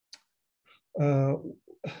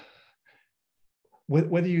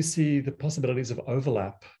whether you see the possibilities of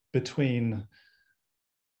overlap between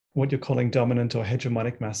what you're calling dominant or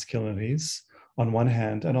hegemonic masculinities on one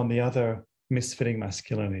hand, and on the other, misfitting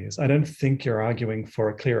masculinities. I don't think you're arguing for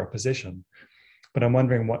a clear opposition, but I'm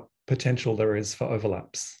wondering what potential there is for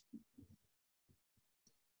overlaps.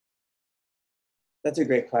 That's a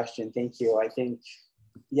great question. Thank you. I think,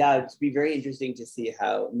 yeah, it'd be very interesting to see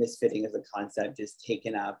how misfitting as a concept is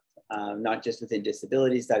taken up, not just within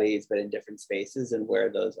disability studies, but in different spaces, and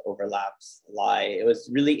where those overlaps lie. It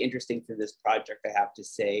was really interesting for this project, I have to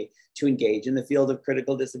say, to engage in the field of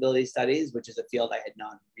critical disability studies, which is a field I had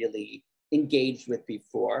not really engaged with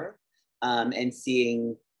before, and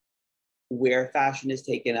seeing where fashion is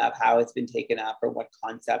taken up, how it's been taken up, or what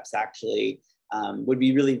concepts actually would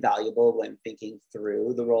be really valuable when thinking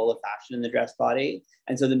through the role of fashion in the dress body.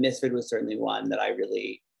 And so the misfit was certainly one that I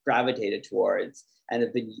really gravitated towards and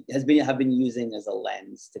have been using as a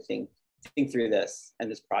lens to think through this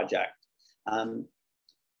and this project.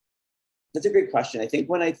 That's a great question. I think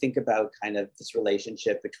when I think about kind of this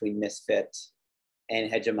relationship between misfit and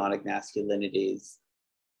hegemonic masculinities,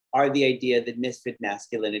 are the idea that misfit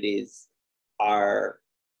masculinities are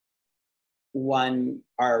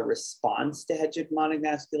a response to hegemonic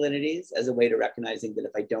masculinities as a way to recognizing that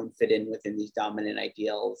if I don't fit in within these dominant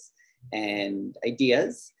ideals and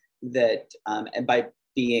ideas, that and by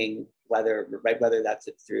being whether that's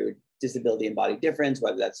through disability and body difference,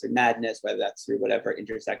 whether that's through madness, whether that's through whatever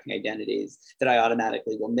intersecting identities, that I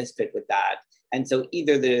automatically will misfit with that. And so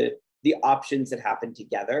either the options that happen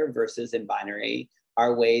together versus in binary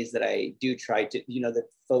are ways that I do try to, that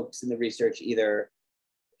folks in the research either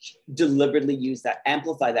deliberately use that,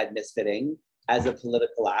 amplify that misfitting as a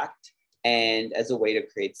political act and as a way to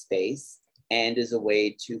create space and as a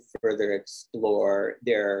way to further explore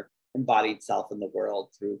their embodied self in the world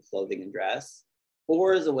through clothing and dress,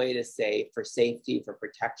 or as a way to say, for safety, for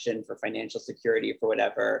protection, for financial security, for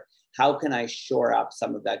whatever, how can I shore up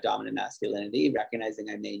some of that dominant masculinity, recognizing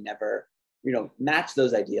I may never, match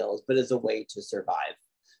those ideals, but as a way to survive.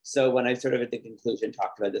 So when I sort of at the conclusion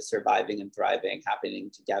talked about the surviving and thriving happening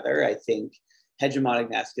together, I think hegemonic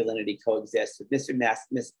masculinity coexists with misfit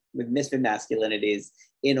masculinities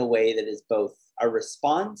in a way that is both a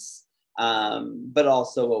response, but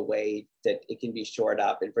also a way that it can be shored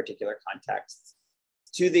up in particular contexts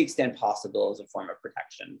to the extent possible as a form of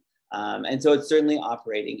protection. And so it's certainly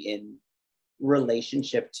operating in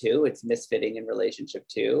relationship to, it's misfitting in relationship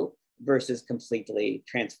to versus completely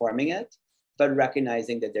transforming it, but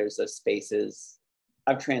recognizing that there's those spaces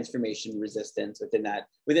of transformation resistance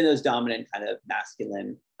within those dominant kind of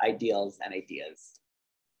masculine ideals and ideas.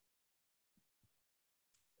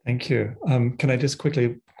 Thank you. Can I just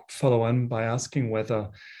quickly follow on by asking whether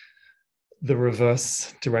the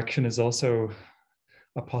reverse direction is also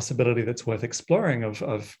a possibility that's worth exploring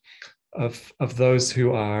of those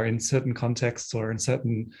who are in certain contexts or in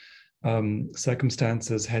certain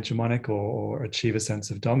circumstances hegemonic or achieve a sense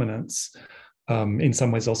of dominance, in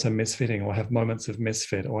some ways also misfitting or have moments of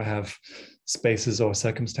misfit or have spaces or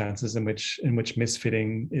circumstances in which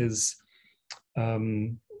misfitting is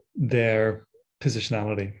their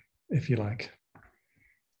positionality, if you like.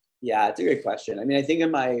 Yeah, it's a great question. I mean, I think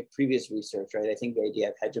in my previous research, right, I think the idea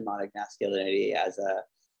of hegemonic masculinity as an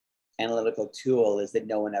analytical tool is that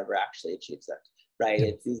no one ever actually achieves it, right? Yeah.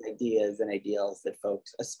 It's these ideas and ideals that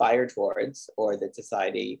folks aspire towards or that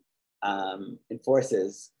society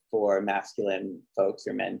enforces for masculine folks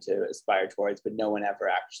or men to aspire towards, but no one ever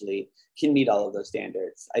actually can meet all of those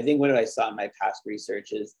standards. I think what I saw in my past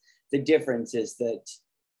research is the difference is that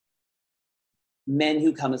men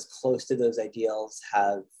who come as close to those ideals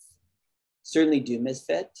certainly do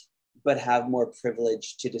misfit, but have more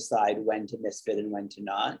privilege to decide when to misfit and when to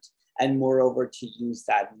not. And moreover, to use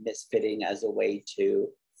that misfitting as a way to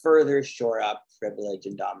further shore up privilege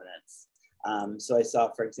and dominance. So I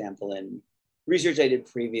saw, for example, in research I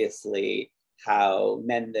did previously, how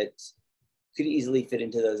men that could easily fit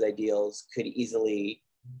into those ideals could easily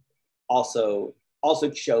also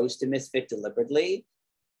chose to misfit deliberately,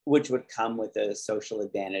 which would come with a social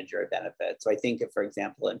advantage or a benefit. So I think if, for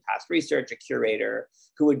example, in past research, a curator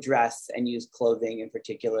who would dress and use clothing in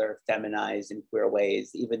particular feminized in queer ways,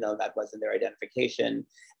 even though that wasn't their identification,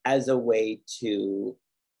 as a way to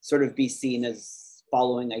sort of be seen as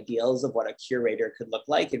following ideals of what a curator could look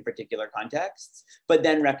like in particular contexts, but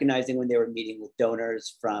then recognizing when they were meeting with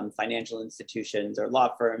donors from financial institutions or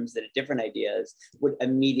law firms that had different ideas, would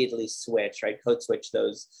immediately switch, right? Code switch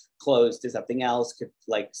those clothes to something else, could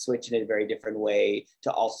like switch in a very different way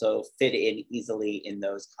to also fit in easily in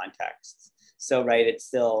those contexts. So, right, it's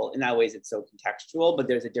still, in that ways, it's so contextual, but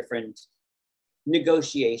there's a different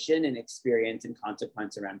negotiation and experience and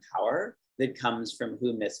consequence around power that comes from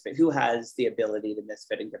who has the ability to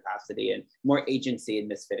misfit in capacity and more agency in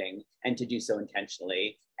misfitting and to do so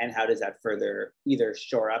intentionally. And how does that further either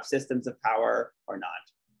shore up systems of power or not?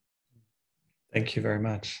 Thank you very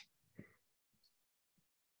much.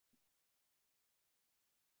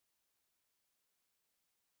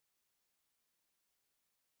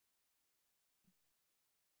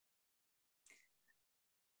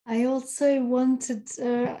 I also wanted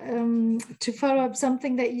to follow up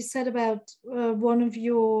something that you said about one of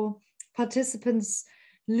your participants,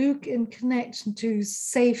 Luke, in connection to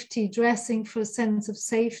safety, dressing for a sense of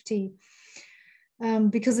safety,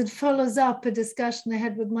 because it follows up a discussion I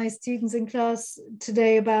had with my students in class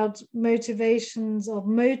today about motivations or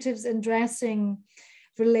motives in dressing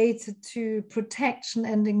related to protection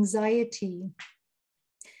and anxiety.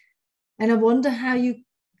 And I wonder how you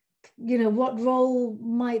what role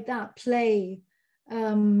might that play?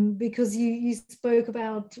 Because you spoke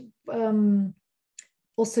about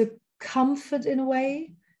also comfort in a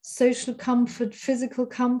way, social comfort, physical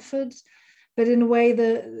comfort, but in a way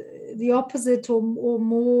the opposite or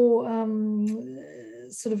more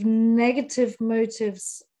sort of negative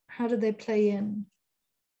motives, how do they play in?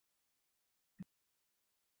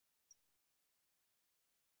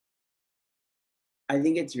 I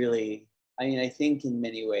think it's really, I think in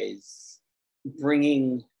many ways,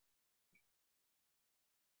 bringing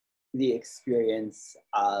the experience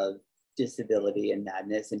of disability and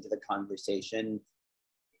madness into the conversation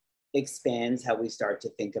expands how we start to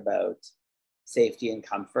think about safety and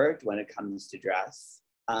comfort when it comes to dress,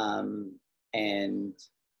 and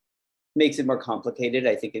makes it more complicated,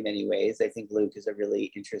 I think, in many ways. I think Luke is a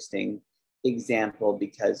really interesting example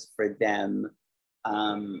because for them,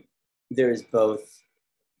 there's both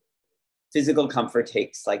physical comfort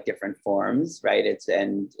takes like different forms, right?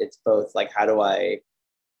 It's both like, how do I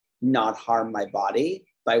not harm my body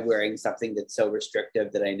by wearing something that's so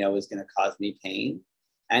restrictive that I know is going to cause me pain?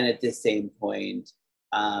 And at the same point,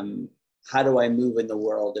 how do I move in the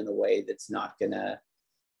world in a way that's not going to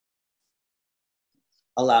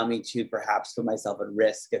allow me to perhaps put myself at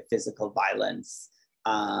risk of physical violence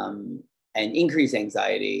and increase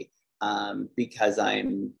anxiety because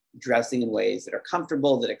I'm dressing in ways that are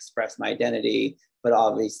comfortable, that express my identity, but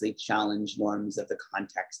obviously challenge norms of the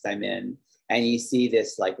context I'm in. And you see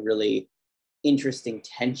this like really interesting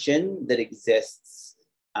tension that exists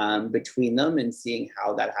between them and seeing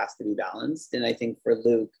how that has to be balanced. And I think for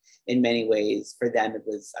Luke, in many ways, for them, it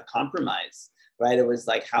was a compromise, right? It was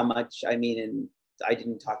like how much, and I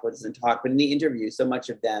didn't talk about this in talk, but in the interview, so much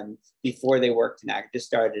of them before they worked just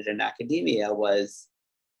started in academia was,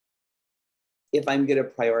 if I'm going to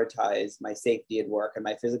prioritize my safety at work and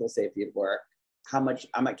my physical safety at work, how much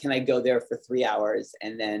can I go there for 3 hours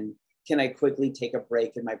and then can I quickly take a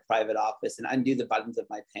break in my private office and undo the buttons of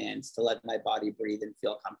my pants to let my body breathe and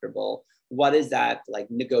feel comfortable? What is that like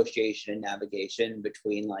negotiation and navigation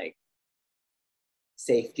between like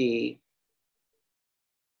safety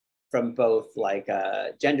from both like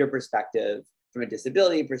a gender perspective, from a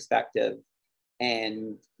disability perspective,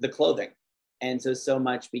 and the clothing? And so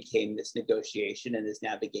much became this negotiation and this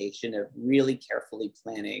navigation of really carefully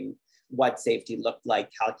planning what safety looked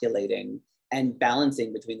like, calculating and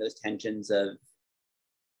balancing between those tensions of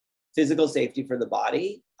physical safety for the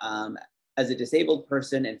body as a disabled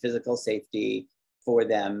person and physical safety for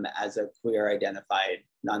them as a queer identified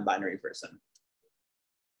non-binary person.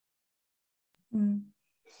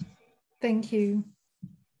 Thank you.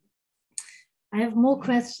 I have more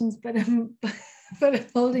questions, but I'm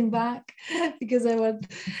holding back because I want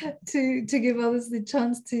to give others the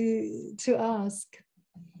chance to ask.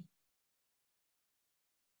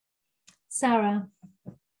 Sarah.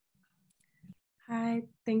 Hi,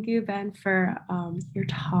 thank you, Ben, for your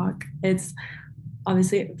talk. It's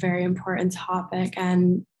obviously a very important topic,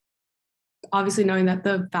 and obviously knowing that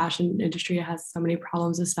the fashion industry has so many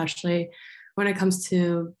problems, especially when it comes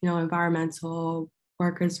to environmental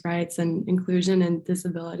workers' rights and inclusion and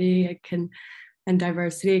disability, and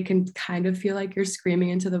diversity, it can kind of feel like you're screaming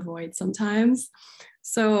into the void sometimes.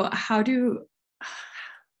 So how do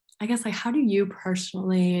you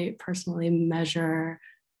personally measure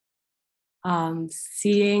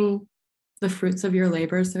seeing the fruits of your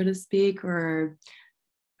labor, so to speak, or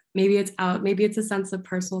maybe it's a sense of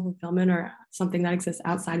personal fulfillment or something that exists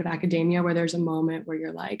outside of academia where there's a moment where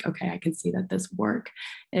you're like, okay, I can see that this work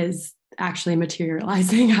is actually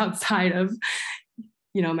materializing outside of,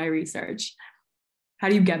 my research. How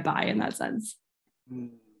do you get by in that sense?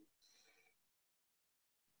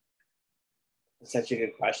 Such a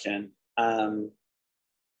good question.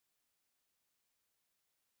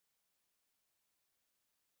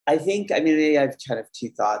 I think, maybe I have kind of two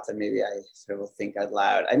thoughts and maybe I sort of will think out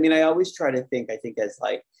loud. I always try to think, as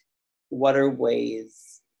like, what are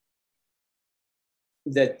ways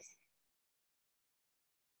that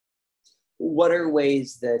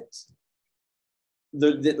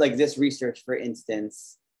like this research, for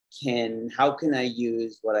instance, how can I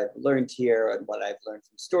use what I've learned here and what I've learned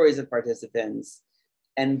from stories of participants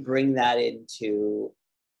and bring that into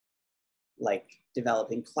like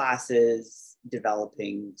developing classes,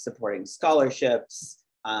 supporting scholarships,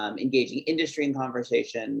 engaging industry in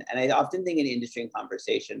conversation. And I often think in industry and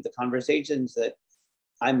conversation, the conversations that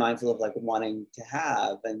I'm mindful of like wanting to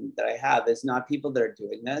have and that I have is not people that are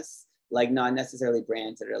doing this, like not necessarily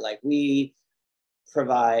brands that are like, we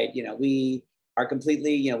provide, we are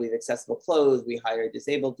completely, you know, we have accessible clothes, we hire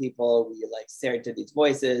disabled people, we like stare to these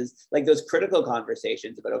voices, like those critical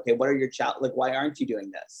conversations about, okay, what are your like, why aren't you doing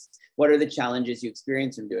this? What are the challenges you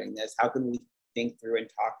experience from doing this? How can we think through and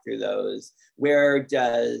talk through those? Where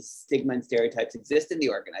does stigma and stereotypes exist in the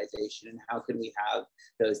organization, and how can we have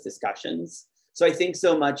those discussions? So I think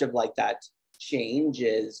so much of like that change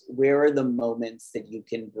is, where are the moments that you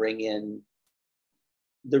can bring in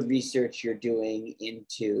the research you're doing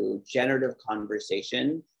into generative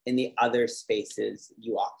conversation in the other spaces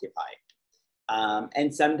you occupy.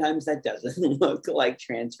 And sometimes that doesn't look like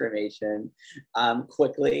transformation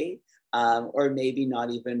quickly, or maybe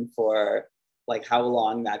not even for like how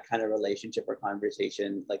long that kind of relationship or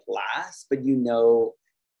conversation like lasts, but you know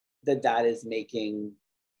that that is making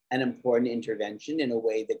an important intervention in a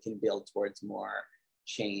way that can build towards more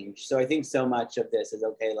change. So I think so much of this is,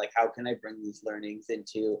 okay, like how can I bring these learnings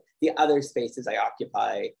into the other spaces I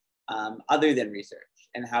occupy other than research?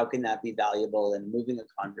 And how can that be valuable in moving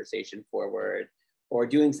a conversation forward, or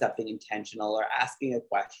doing something intentional, or asking a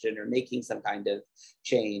question, or making some kind of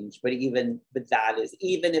change? But that is,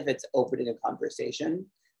 even if it's opening a conversation,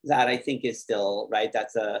 that I think is still, right,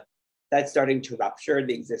 that's starting to rupture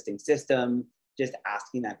the existing system, just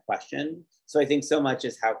asking that question. So I think so much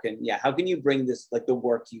is how can you bring this, like the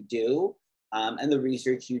work you do and the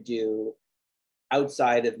research you do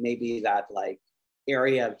outside of maybe that like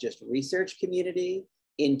area of just research community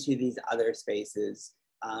into these other spaces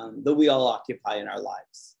that we all occupy in our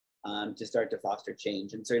lives to start to foster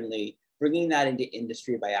change. And certainly bringing that into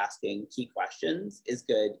industry by asking key questions is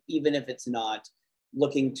good, even if it's not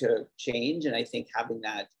looking to change. And I think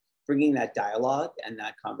bringing that dialogue and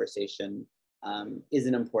that conversation is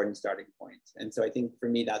an important starting point. And so I think for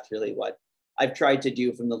me, that's really what I've tried to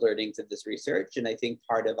do from the learnings of this research. And I think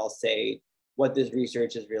part of, I'll say, what this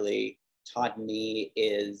research has really taught me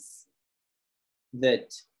is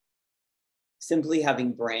that simply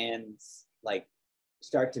having brands like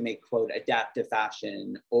start to make, quote, adaptive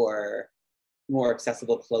fashion or more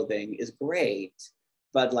accessible clothing is great.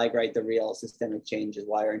 But like, right, the real systemic change is,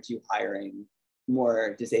 why aren't you hiring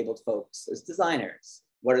more disabled folks as designers?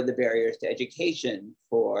 What are the barriers to education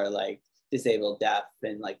for like disabled, deaf,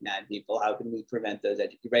 and like mad people? How can we prevent those,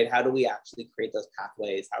 right? How do we actually create those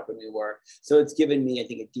pathways? How can we work? So it's given me, I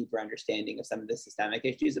think, a deeper understanding of some of the systemic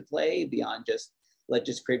issues at play beyond just, let's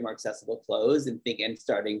just create more accessible clothes, and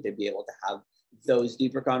starting to be able to have those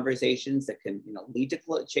deeper conversations that can, you know, lead to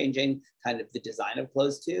changing kind of the design of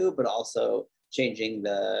clothes too, but also changing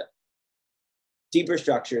the deeper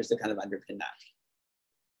structures that kind of underpin that.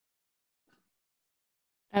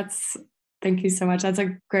 Thank you so much. That's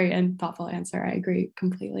a great and thoughtful answer. I agree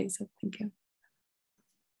completely. So thank you.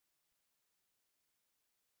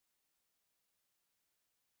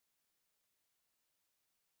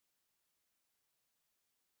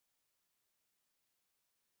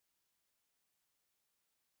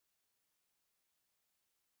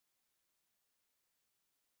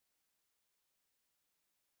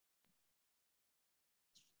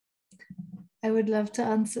 I would love to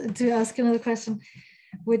ask another question,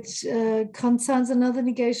 which concerns another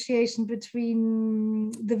negotiation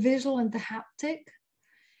between the visual and the haptic,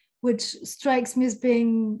 which strikes me as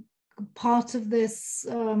being part of this,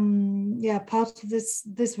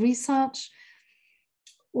 this research,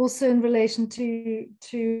 also in relation to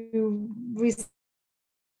research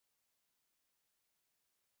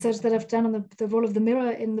that I've done on the role of the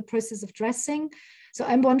mirror in the process of dressing. So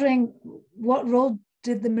I'm wondering, what role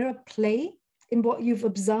did the mirror play in what you've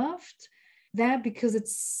observed there? Because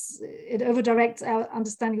it over-directs our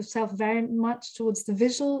understanding of self very much towards the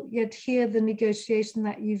visual, yet here the negotiation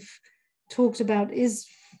that you've talked about is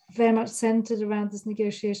very much centered around this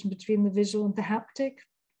negotiation between the visual and the haptic.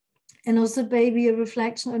 And also maybe a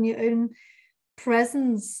reflection on your own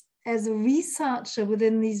presence as a researcher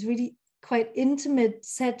within these really quite intimate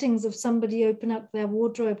settings of somebody open up their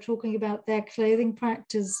wardrobe, talking about their clothing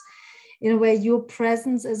practice, in a way, your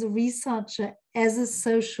presence as a researcher, as a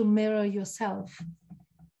social mirror yourself.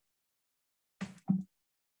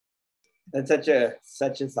 That's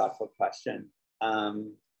such a thoughtful question. I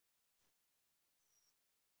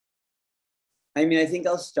mean, I think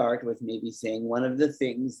I'll start with maybe saying one of the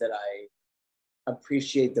things that I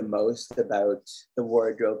appreciate the most about the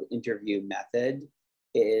wardrobe interview method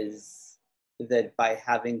is that by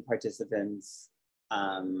having participants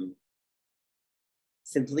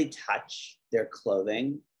simply touch their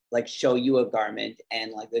clothing, like show you a garment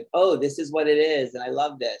and like, oh, this is what it is, and I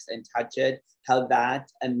love this, and touch it, how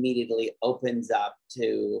that immediately opens up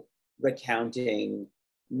to recounting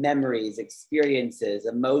memories, experiences,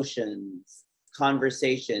 emotions,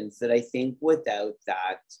 conversations that I think without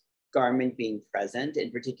that garment being present,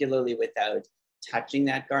 and particularly without touching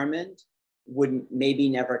that garment, would maybe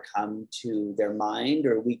never come to their mind,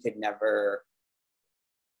 or we could never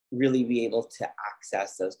really be able to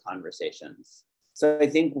access those conversations. So I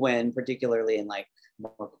think when, particularly in like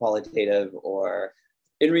more qualitative or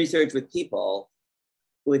in research with people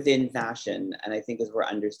within fashion, and I think as we're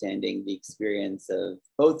understanding the experience of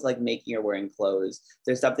both like making or wearing clothes,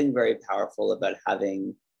 there's something very powerful about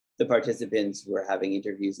having the participants who are having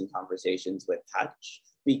interviews and conversations with touch,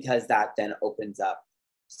 because that then opens up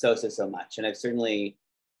so much. And I've certainly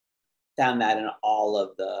found that in all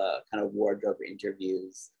of the kind of wardrobe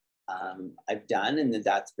interviews I've done, and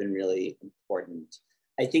that's been really important.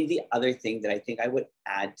 I think the other thing that I think I would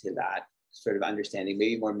add to that sort of understanding,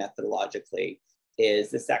 maybe more methodologically,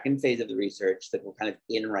 is the second phase of the research that we're kind of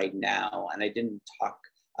in right now, and I didn't talk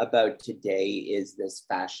about today, is this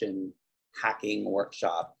fashion hacking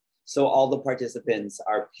workshop. So all the participants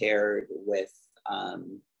are paired with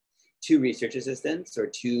 2 research assistants, or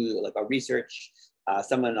 2, like a research,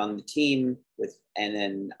 someone on the team with, and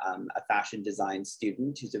then a fashion design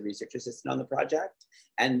student who's a research assistant on the project.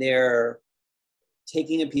 And they're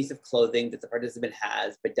taking a piece of clothing that the participant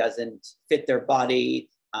has, but doesn't fit their body,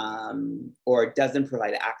 or doesn't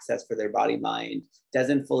provide access for their body mind,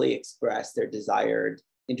 doesn't fully express their desired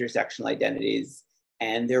intersectional identities.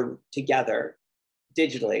 And they're together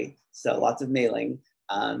digitally, so lots of mailing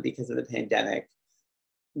because of the pandemic,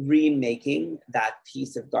 remaking that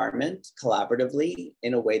piece of garment collaboratively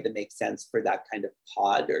in a way that makes sense for that kind of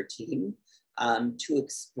pod or team to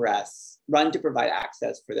express, to provide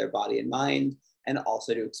access for their body and mind, and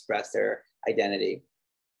also to express their identity.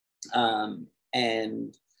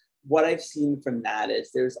 And what I've seen from that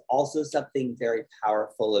is there's also something very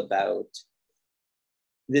powerful about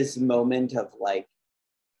this moment of like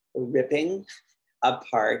ripping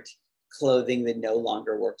apart clothing that no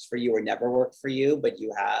longer works for you or never worked for you, but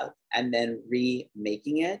you have, and then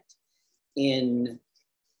remaking it in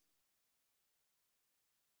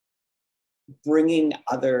bringing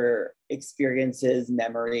other experiences,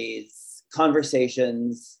 memories,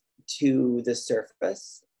 conversations to the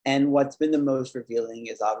surface. And what's been the most revealing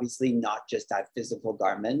is obviously not just that physical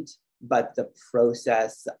garment, but the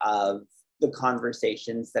process of the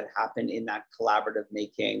conversations that happen in that collaborative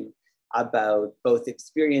making about both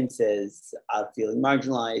experiences of feeling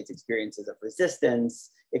marginalized, experiences of resistance,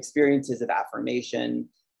 experiences of affirmation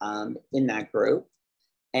in that group.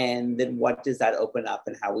 And then what does that open up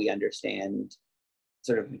and how we understand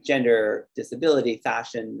sort of gender, disability,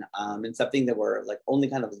 fashion, and something that we're like only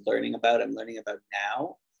kind of learning about, I'm learning about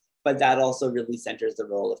now. But that also really centers the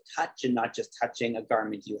role of touch, and not just touching a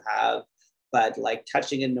garment you have, but like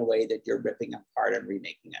touching in a way that you're ripping apart and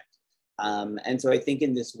remaking it. And so I think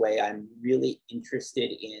in this way, I'm really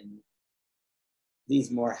interested in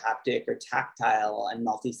these more haptic or tactile and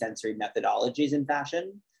multisensory methodologies in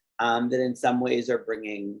fashion that in some ways are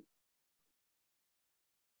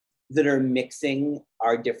that are mixing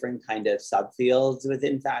our different kind of subfields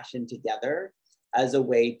within fashion together as a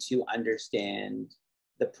way to understand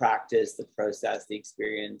the practice, the process, the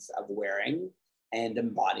experience of wearing and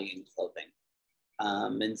embodying clothing.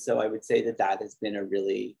 And so I would say that that has been a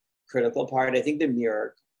really critical part. I think the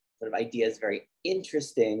mirror sort of idea is very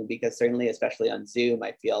interesting because certainly, especially on Zoom,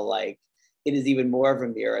 I feel like it is even more of a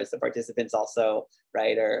mirror as the participants also,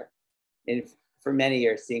 right, for many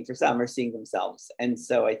are seeing, for some are seeing themselves. And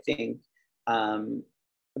so I think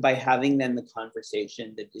by having then the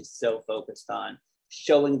conversation that is so focused on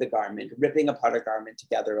showing the garment, ripping apart a garment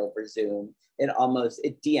together over Zoom,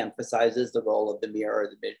 it de-emphasizes the role of the mirror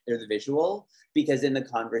or the visual, because in the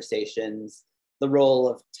conversations, the role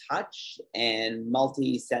of touch and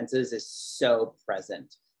multi-senses is so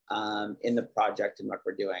present in the project and what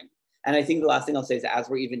we're doing. And I think the last thing I'll say is, as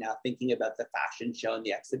we're even now thinking about the fashion show and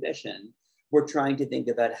the exhibition, we're trying to think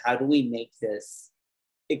about how do we make this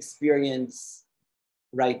experience,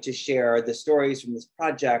 right, to share the stories from this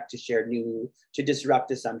project, to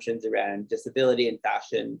disrupt assumptions around disability and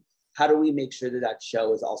fashion. How do we make sure that that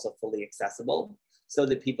show is also fully accessible so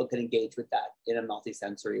that people can engage with that in a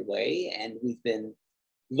multisensory way? And we've been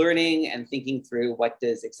learning and thinking through, what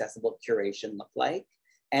does accessible curation look like?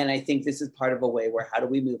 And I think this is part of a way where how do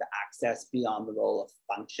we move access beyond the role of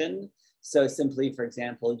function? So simply, for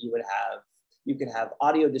example, you could have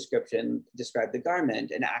audio description describe the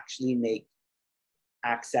garment and actually make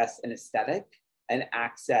access an aesthetic and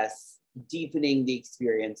access deepening the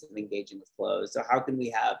experience of engaging with clothes. So how can we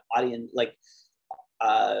have audience, like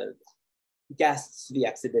guests to the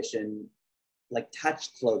exhibition, like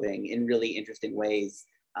touch clothing in really interesting ways,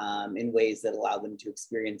 in ways that allow them to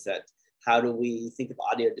experience it? How do we think of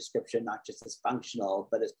audio description not just as functional,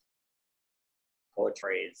 but as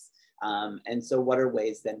poetries. And so what are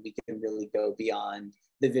ways then we can really go beyond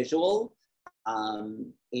the visual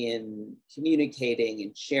in communicating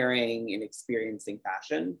and sharing and experiencing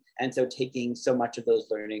fashion. And so taking so much of those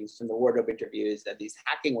learnings from the wardrobe interviews and these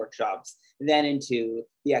hacking workshops, then into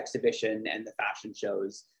the exhibition and the fashion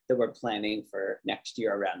shows that we're planning for next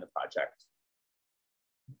year around the project.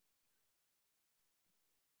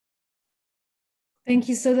 Thank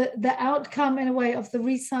you. So the outcome, in a way, of the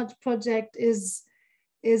research project is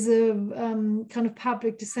a kind of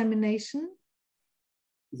public dissemination.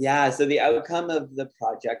 Yeah, so the outcome of the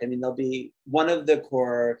project, I mean, there'll be one of the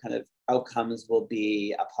core kind of outcomes will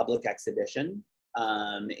be a public exhibition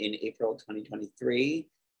in April 2023.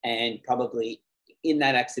 And probably in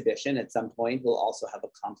that exhibition at some point, we'll also have a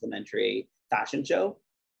complimentary fashion show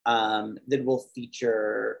that will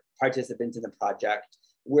feature participants in the project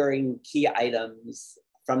wearing key items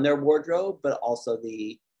from their wardrobe, but also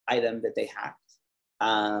the item that they hacked.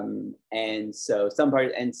 And so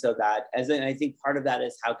I think part of that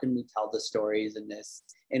is how can we tell the stories in this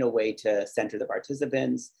in a way to center the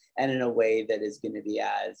participants and in a way that is going to be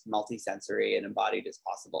as multisensory and embodied as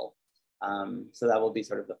possible. So that will be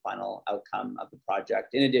sort of the final outcome of the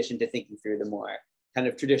project, in addition to thinking through the more kind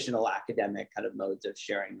of traditional academic kind of modes of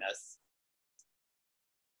sharing this.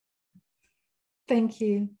 Thank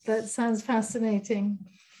you. That sounds fascinating.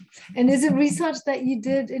 And is it research that you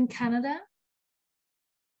did in Canada?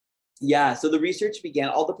 Yeah, so the research began,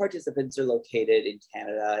 all the participants are located in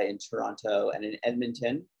Canada, in Toronto and in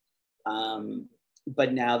Edmonton.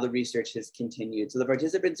 But now the research has continued. So the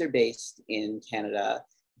participants are based in Canada,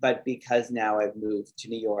 but because now I've moved to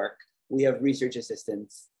New York, we have research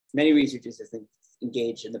assistants, many research assistants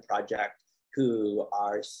engaged in the project who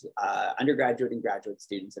are undergraduate and graduate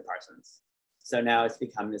students at Parsons. So now it's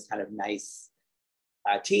become this kind of nice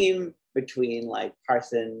team between like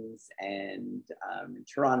Parsons and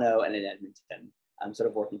Toronto and in Edmonton, sort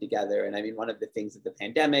of working together. And I mean, one of the things of the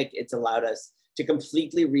pandemic, it's allowed us to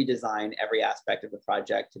completely redesign every aspect of the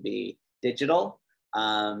project to be digital.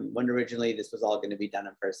 When originally this was all going to be done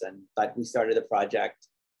in person, but we started the project.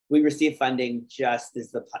 We received funding just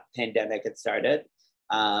as the pandemic had started.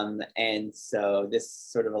 And so this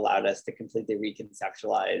sort of allowed us to completely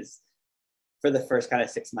reconceptualize for the first kind of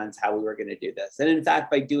 6 months how we were going to do this. And in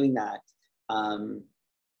fact, by doing that,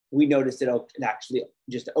 we noticed it actually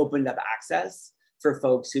just opened up access for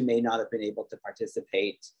folks who may not have been able to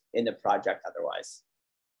participate in the project otherwise.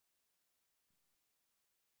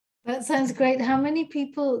 That sounds great. How many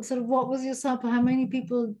people, sort of what was your sample? How many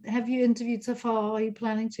people have you interviewed so far? Or are you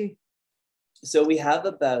planning to? So we have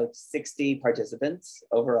about 60 participants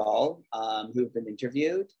overall who've been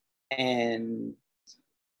interviewed, and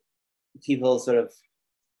people sort of,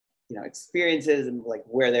 experiences and like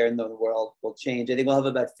where they're in the world will change. I think we'll have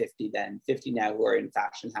about 50 now who are in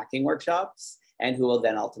fashion hacking workshops and who will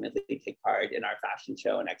then ultimately take part in our fashion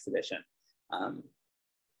show and exhibition.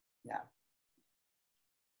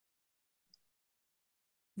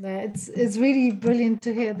 It's really brilliant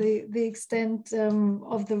to hear the extent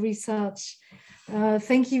of the research.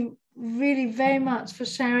 Thank you really very much for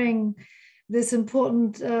sharing this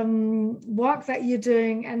important work that you're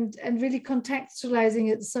doing and really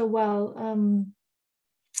contextualizing it so well.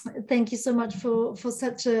 Thank you so much for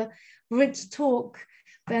such a rich talk,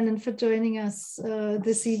 Ben, and for joining us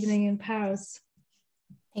this evening in Paris.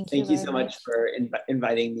 Thank you so much for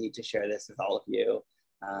inviting me to share this with all of you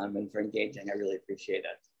and for engaging. I really appreciate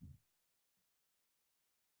it.